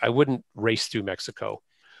I wouldn't race through Mexico.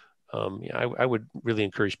 I would really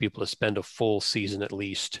encourage people to spend a full season at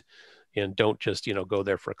least, and don't just, go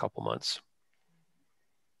there for a couple months.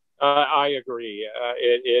 I agree.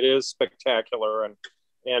 It is spectacular.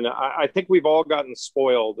 And I think we've all gotten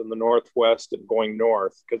spoiled in the Northwest and going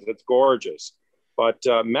north because it's gorgeous. But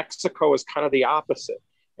Mexico is kind of the opposite,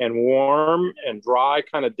 and warm and dry,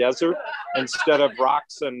 kind of desert instead of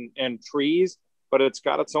rocks and trees. But it's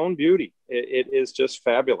got its own beauty. It is just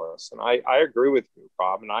fabulous. And I agree with you,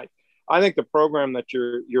 Bob. And I think the program that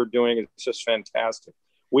you're doing is just fantastic.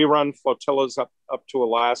 We run flotillas up to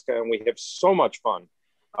Alaska, and we have so much fun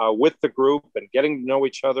with the group and getting to know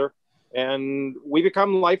each other. And we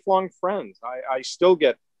become lifelong friends. I still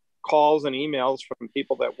get calls and emails from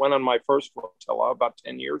people that went on my first flotilla about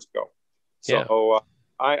 10 years ago. So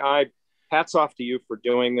I hats off to you for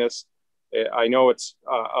doing this. I know it's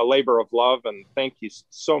a labor of love, and thank you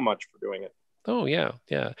so much for doing it. Oh yeah.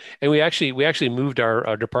 And we actually moved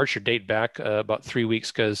our departure date back about 3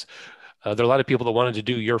 weeks because there are a lot of people that wanted to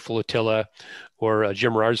do your flotilla or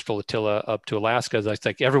Jim Rar's flotilla up to Alaska. It's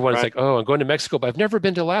like everyone's like, oh, I'm going to Mexico, but I've never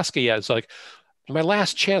been to Alaska yet. It's like my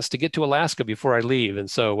last chance to get to Alaska before I leave. And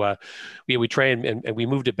so we try and we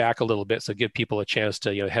moved it back a little bit, so give people a chance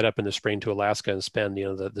to head up in the spring to Alaska and spend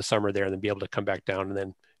the summer there, and then be able to come back down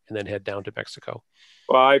and then head down to Mexico.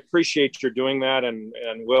 Well, I appreciate your doing that, and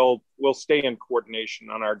we'll stay in coordination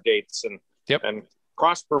on our dates and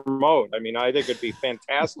cross promote. I mean, I think it'd be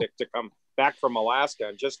fantastic to come back from Alaska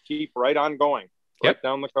and just keep right on going, right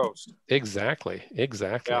down the coast. Exactly.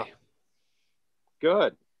 Yeah.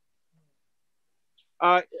 Good.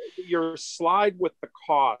 Your slide with the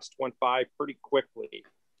cost went by pretty quickly.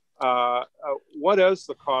 What is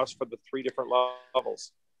the cost for the 3 different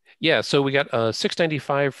levels? Yeah, so we got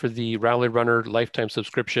 $695 for the Rally Runner lifetime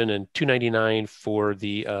subscription and $299 for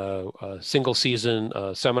the single season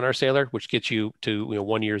seminar sailor, which gets you to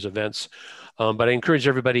 1 year's events. But I encourage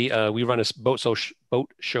everybody. We run a boat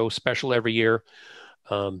show special every year.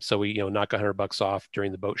 So we, knock $100 off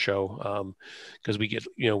during the boat show because we get,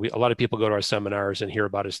 a lot of people go to our seminars and hear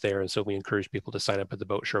about us there. And so we encourage people to sign up at the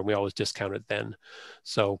boat show, and we always discount it then.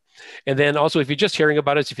 So, and then also, if you're just hearing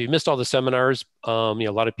about us, if you missed all the seminars, a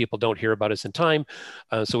lot of people don't hear about us in time.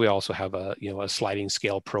 So we also have a sliding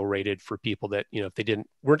scale prorated for people that, if they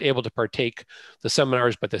weren't able to partake the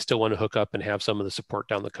seminars, but they still want to hook up and have some of the support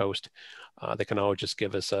down the coast. They can always just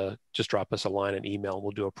drop us a line, an email.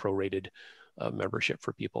 We'll do a prorated membership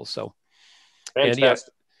for people. So,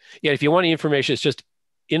 fantastic. And if you want any information, it's just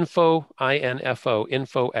info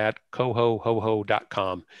at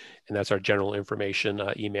cohohoho.com, and that's our general information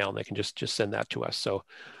email, and they can just send that to us. So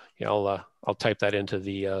I'll type that into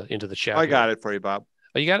the chat. I got it for you, Bob.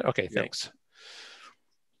 Oh, you got it? Okay, thanks.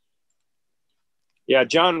 Yeah,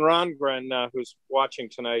 John Rongren, who's watching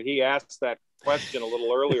tonight, he asked that question a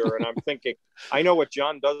little earlier, and I'm thinking, I know what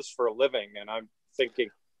John does for a living, and I'm thinking,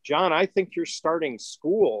 John, I think you're starting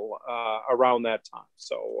school around that time.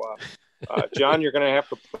 So, John, you're going to have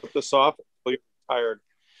to put this off until you're retired.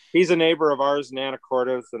 He's a neighbor of ours in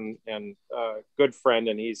Anacortes and good friend,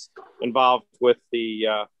 and he's involved with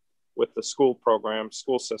the school program,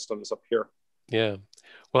 school systems up here. Yeah.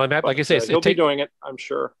 Well, I'm happy, like I say, he'll be doing it, I'm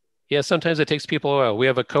sure. Yeah, sometimes it takes people a while. We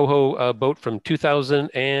have a Coho boat from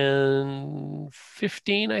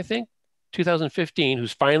 2015, I think, 2015,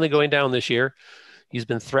 who's finally going down this year. He's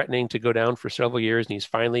been threatening to go down for several years, and he's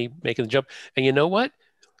finally making the jump. And you know what?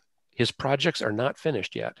 His projects are not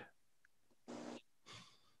finished yet.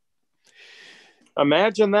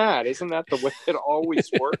 Imagine that. Isn't that the way it always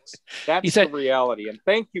works? That's the reality. And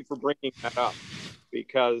thank you for bringing that up,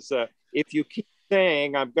 because if you keep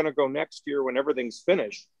saying, I'm going to go next year when everything's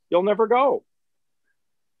finished, you'll never go.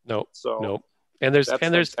 No. So and there's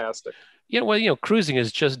fantastic. Yeah, well, cruising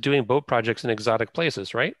is just doing boat projects in exotic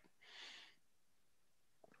places, right?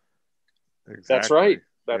 Exactly. That's right.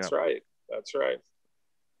 That's right. That's right.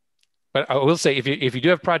 But I will say, if you do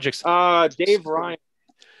have projects, Dave Ryan.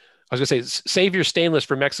 I was going to say, save your stainless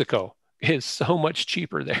for Mexico. It's so much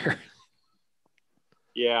cheaper there.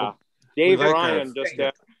 Yeah. Dave Ryan just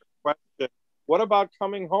asked a question. What about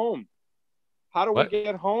coming home? How do we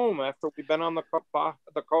get home after we've been on the Coho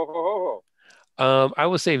Ho Ho? I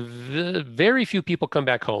would say very few people come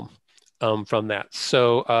back home from that.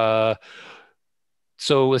 So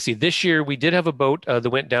let's see. This year we did have a boat that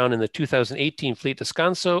went down in the 2018 Fleet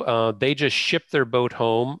Descanso. They just shipped their boat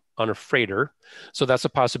home on a freighter, so that's a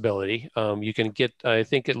possibility. You can get. I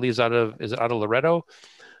think it leaves out of Loretto,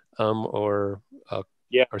 So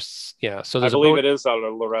there's I believe it is out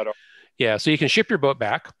of Loretto. Yeah, so you can ship your boat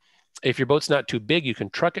back. If your boat's not too big, you can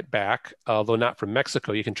truck it back, although not from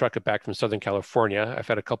Mexico. You can truck it back from Southern California. I've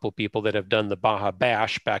had a couple of people that have done the Baja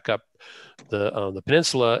Bash back up the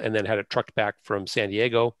peninsula and then had it trucked back from San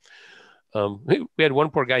Diego. We had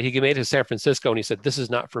one poor guy, he made it to San Francisco and he said, this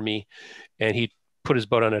is not for me. And he put his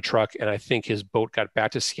boat on a truck, and I think his boat got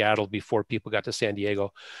back to Seattle before people got to San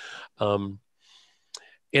Diego. But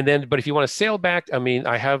if you want to sail back, I mean,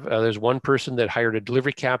 I have, there's one person that hired a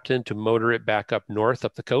delivery captain to motor it back up north,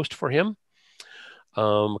 up the coast for him.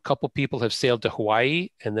 A couple people have sailed to Hawaii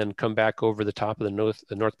and then come back over the top of the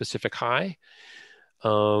North Pacific High.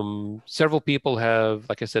 Several people have,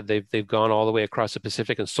 like I said, they've gone all the way across the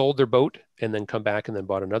Pacific and sold their boat and then come back and then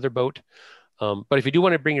bought another boat. But if you do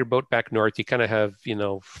want to bring your boat back north, you kind of have,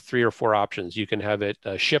 3 or 4 options. You can have it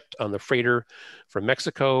shipped on the freighter from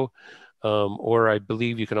Mexico. Or I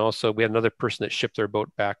believe you can also, we had another person that shipped their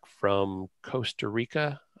boat back from Costa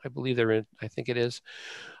Rica. I believe I think it is,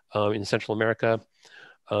 in Central America.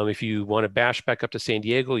 If you want to bash back up to San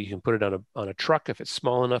Diego, you can put it on a truck if it's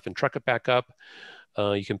small enough and truck it back up.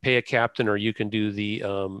 You can pay a captain, or you can do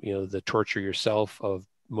the torture yourself of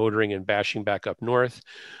motoring and bashing back up north,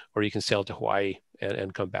 or you can sail to Hawaii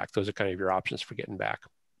and come back. Those are kind of your options for getting back,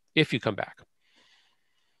 if you come back.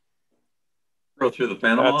 Go through the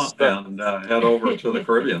Panama and head over to the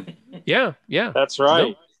Caribbean. Yeah. That's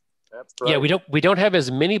right. That's right. Yeah, we don't have as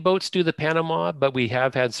many boats do the Panama, but we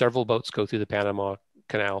have had several boats go through the Panama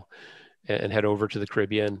Canal and head over to the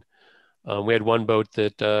Caribbean. We had one boat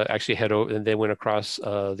that actually head over and they went across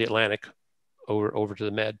the Atlantic over to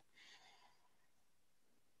the Med.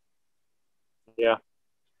 Yeah,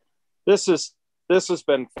 this has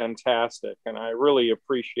been fantastic, and I really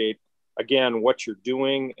appreciate, again, what you're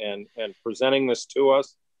doing and presenting this to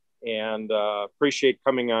us, and appreciate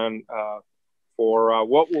coming on for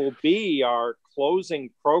what will be our closing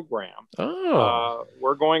program.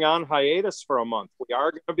 We're going on hiatus for a month. We are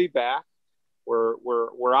going to be back.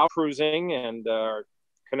 We're out cruising, and our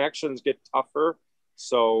connections get tougher,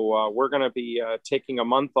 so we're going to be taking a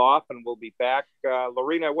month off, and we'll be back.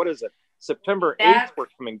 Lorena, what is it? September 8th, we're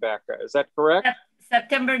coming back. Is that correct?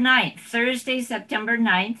 September 9th, Thursday, September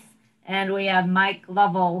 9th. And we have Mike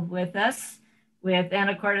Lovell with us with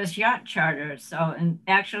Anacortes Yacht Charter. So, and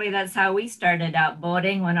actually that's how we started out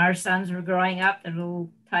boating when our sons were growing up, the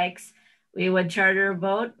little tykes. We would charter a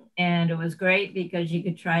boat, and it was great because you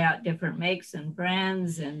could try out different makes and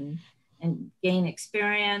brands and gain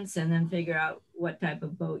experience and then figure out what type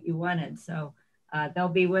of boat you wanted. So they'll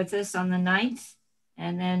be with us on the 9th.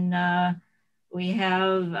 And then we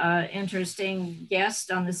have an interesting guest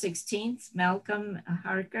on the 16th, Malcolm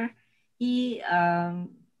Harker. He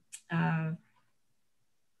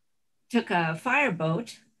took a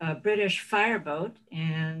fireboat, a British fireboat,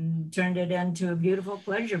 and turned it into a beautiful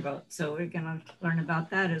pleasure boat. So we're going to learn about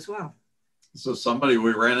that as well. This is somebody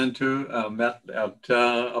we ran into, met at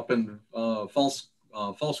up in False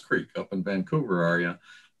Creek, up in Vancouver area,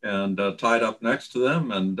 and tied up next to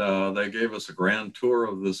them, and they gave us a grand tour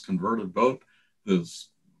of this converted boat, this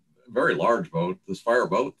very large boat, this fire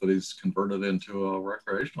boat that he's converted into a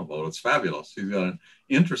recreational boat. It's fabulous. He's got an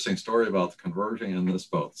interesting story about the conversion in this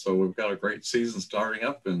boat. So we've got a great season starting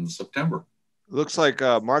up in September. Looks like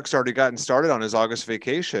Mark's already gotten started on his August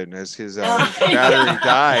vacation as his battery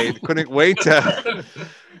died. Couldn't wait to.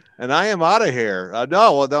 And I am out of here.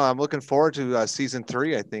 No, I'm looking forward to season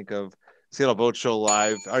 3, I think, of Sail Boat Show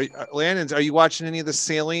Live. Landon, are you watching any of the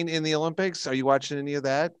sailing in the Olympics? Are you watching any of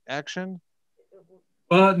that action?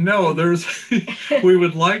 No, we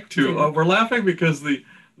would like to. We're laughing because the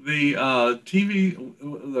TV,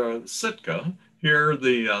 the Sitka here,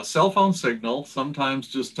 the cell phone signal sometimes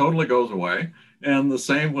just totally goes away, and the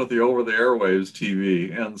same with the over the airwaves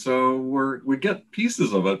TV. And so we get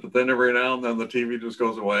pieces of it, but then every now and then the TV just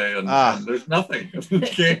goes away, and there's nothing. You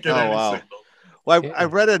can't get any signal. Well, I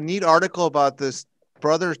read a neat article about this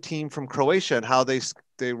brother team from Croatia and how they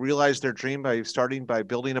realized their dream by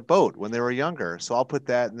building a boat when they were younger. So I'll put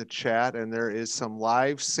that in the chat. And there is some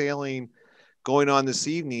live sailing going on this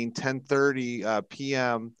evening, 10:30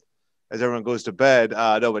 p.m. as everyone goes to bed.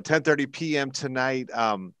 But 10:30 p.m. tonight,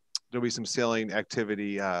 there'll be some sailing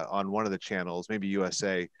activity on one of the channels, maybe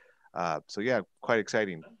USA. So yeah, quite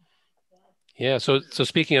exciting. Yeah. So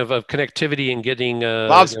speaking of connectivity and getting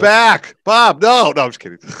Bob's back. Bob, no, I'm just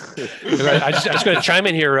kidding. I just going to chime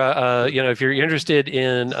in here. If you're interested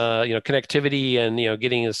in connectivity and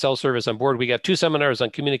getting a cell service on board, we got 2 seminars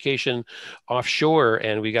on communication offshore,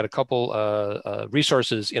 and we got a couple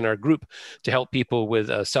resources in our group to help people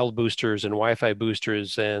with cell boosters and Wi-Fi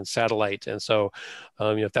boosters and satellite. And so,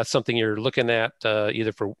 if that's something you're looking at,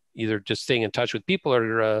 either just staying in touch with people,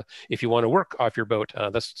 or if you want to work off your boat,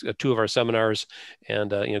 that's 2 of our seminars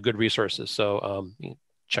and good resources. So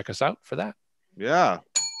check us out for that. Yeah,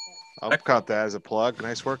 I'll count that as a plug.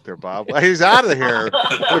 Nice work there, Bob. He's out of here.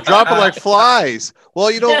 We're dropping like flies.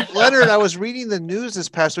 Well, Leonard, I was reading the news this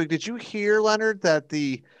past week. Did you hear, Leonard, that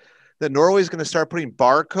Norway's going to start putting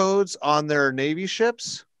barcodes on their Navy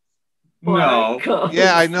ships? No.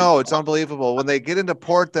 Yeah, I know. It's unbelievable. When they get into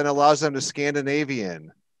port, then it allows them to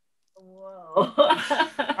Scandinavian. Whoa.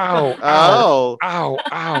 Ow, Oh. ow,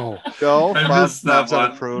 ow. No, I missed that Bob's not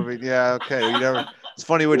one. approving. Yeah, okay. It's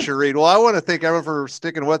funny what you read. Well, I want to thank everyone for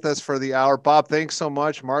sticking with us for the hour. Bob, thanks so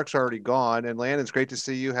much. Mark's already gone. And Landon's great to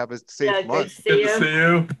see you. Have a safe month. Good to see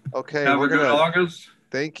you. Okay. Have a good August.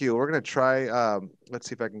 Thank you. We're going to try, let's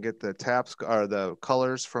see if I can get the taps or the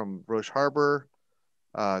colors from Roche Harbor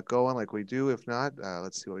going like we do. If not,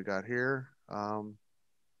 let's see what we got here.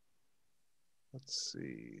 Let's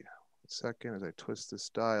see. Second as I twist this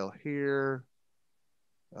dial here.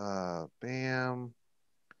 Bam.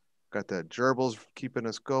 Got that gerbils keeping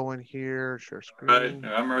us going here. Share screen. Right.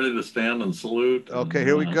 I'm ready to stand and salute. Okay,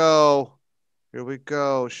 here we go. Here we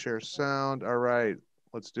go. Share sound. All right.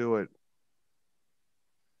 Let's do it.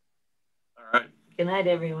 All right. Good night,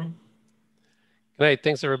 everyone. Good night.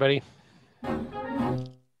 Thanks, everybody. Good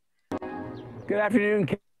afternoon,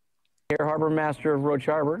 Air Harbor Master of Roche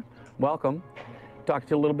Harbor. Welcome. Talk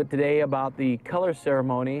to you a little bit today about the color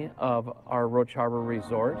ceremony of our Roche Harbor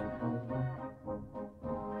Resort.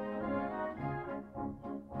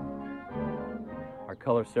 Our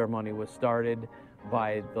color ceremony was started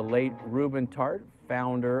by the late Reuben Tart,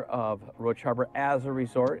 founder of Roche Harbor as a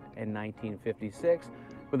resort in 1956,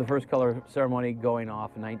 with the first color ceremony going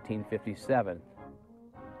off in 1957.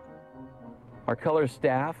 Our color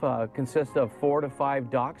staff consists of 4 to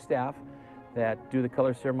 5 dock staff that do the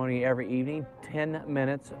color ceremony every evening, 10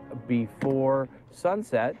 minutes before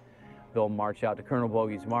sunset. They'll march out to Colonel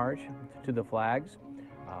Bogey's March to the flags,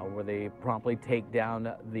 where they promptly take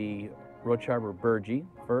down the Roche Harbor Burgee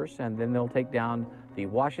first, and then they'll take down the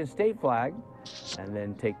Washington State flag, and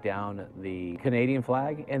then take down the Canadian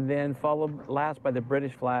flag, and then followed last by the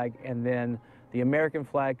British flag, and then the American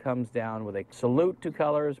flag comes down with a salute to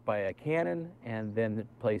colors by a cannon, and then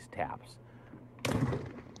place taps.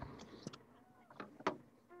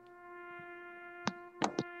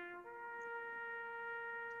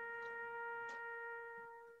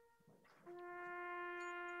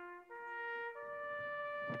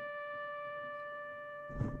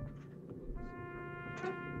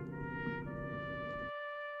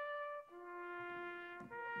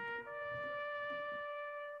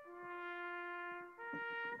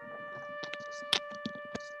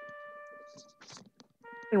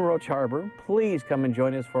 In Roche Harbor, please come and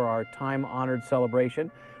join us for our time-honored celebration.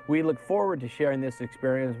 We look forward to sharing this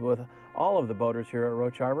experience with all of the boaters here at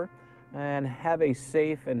Roche Harbor. and have a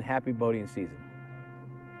safe and happy boating season.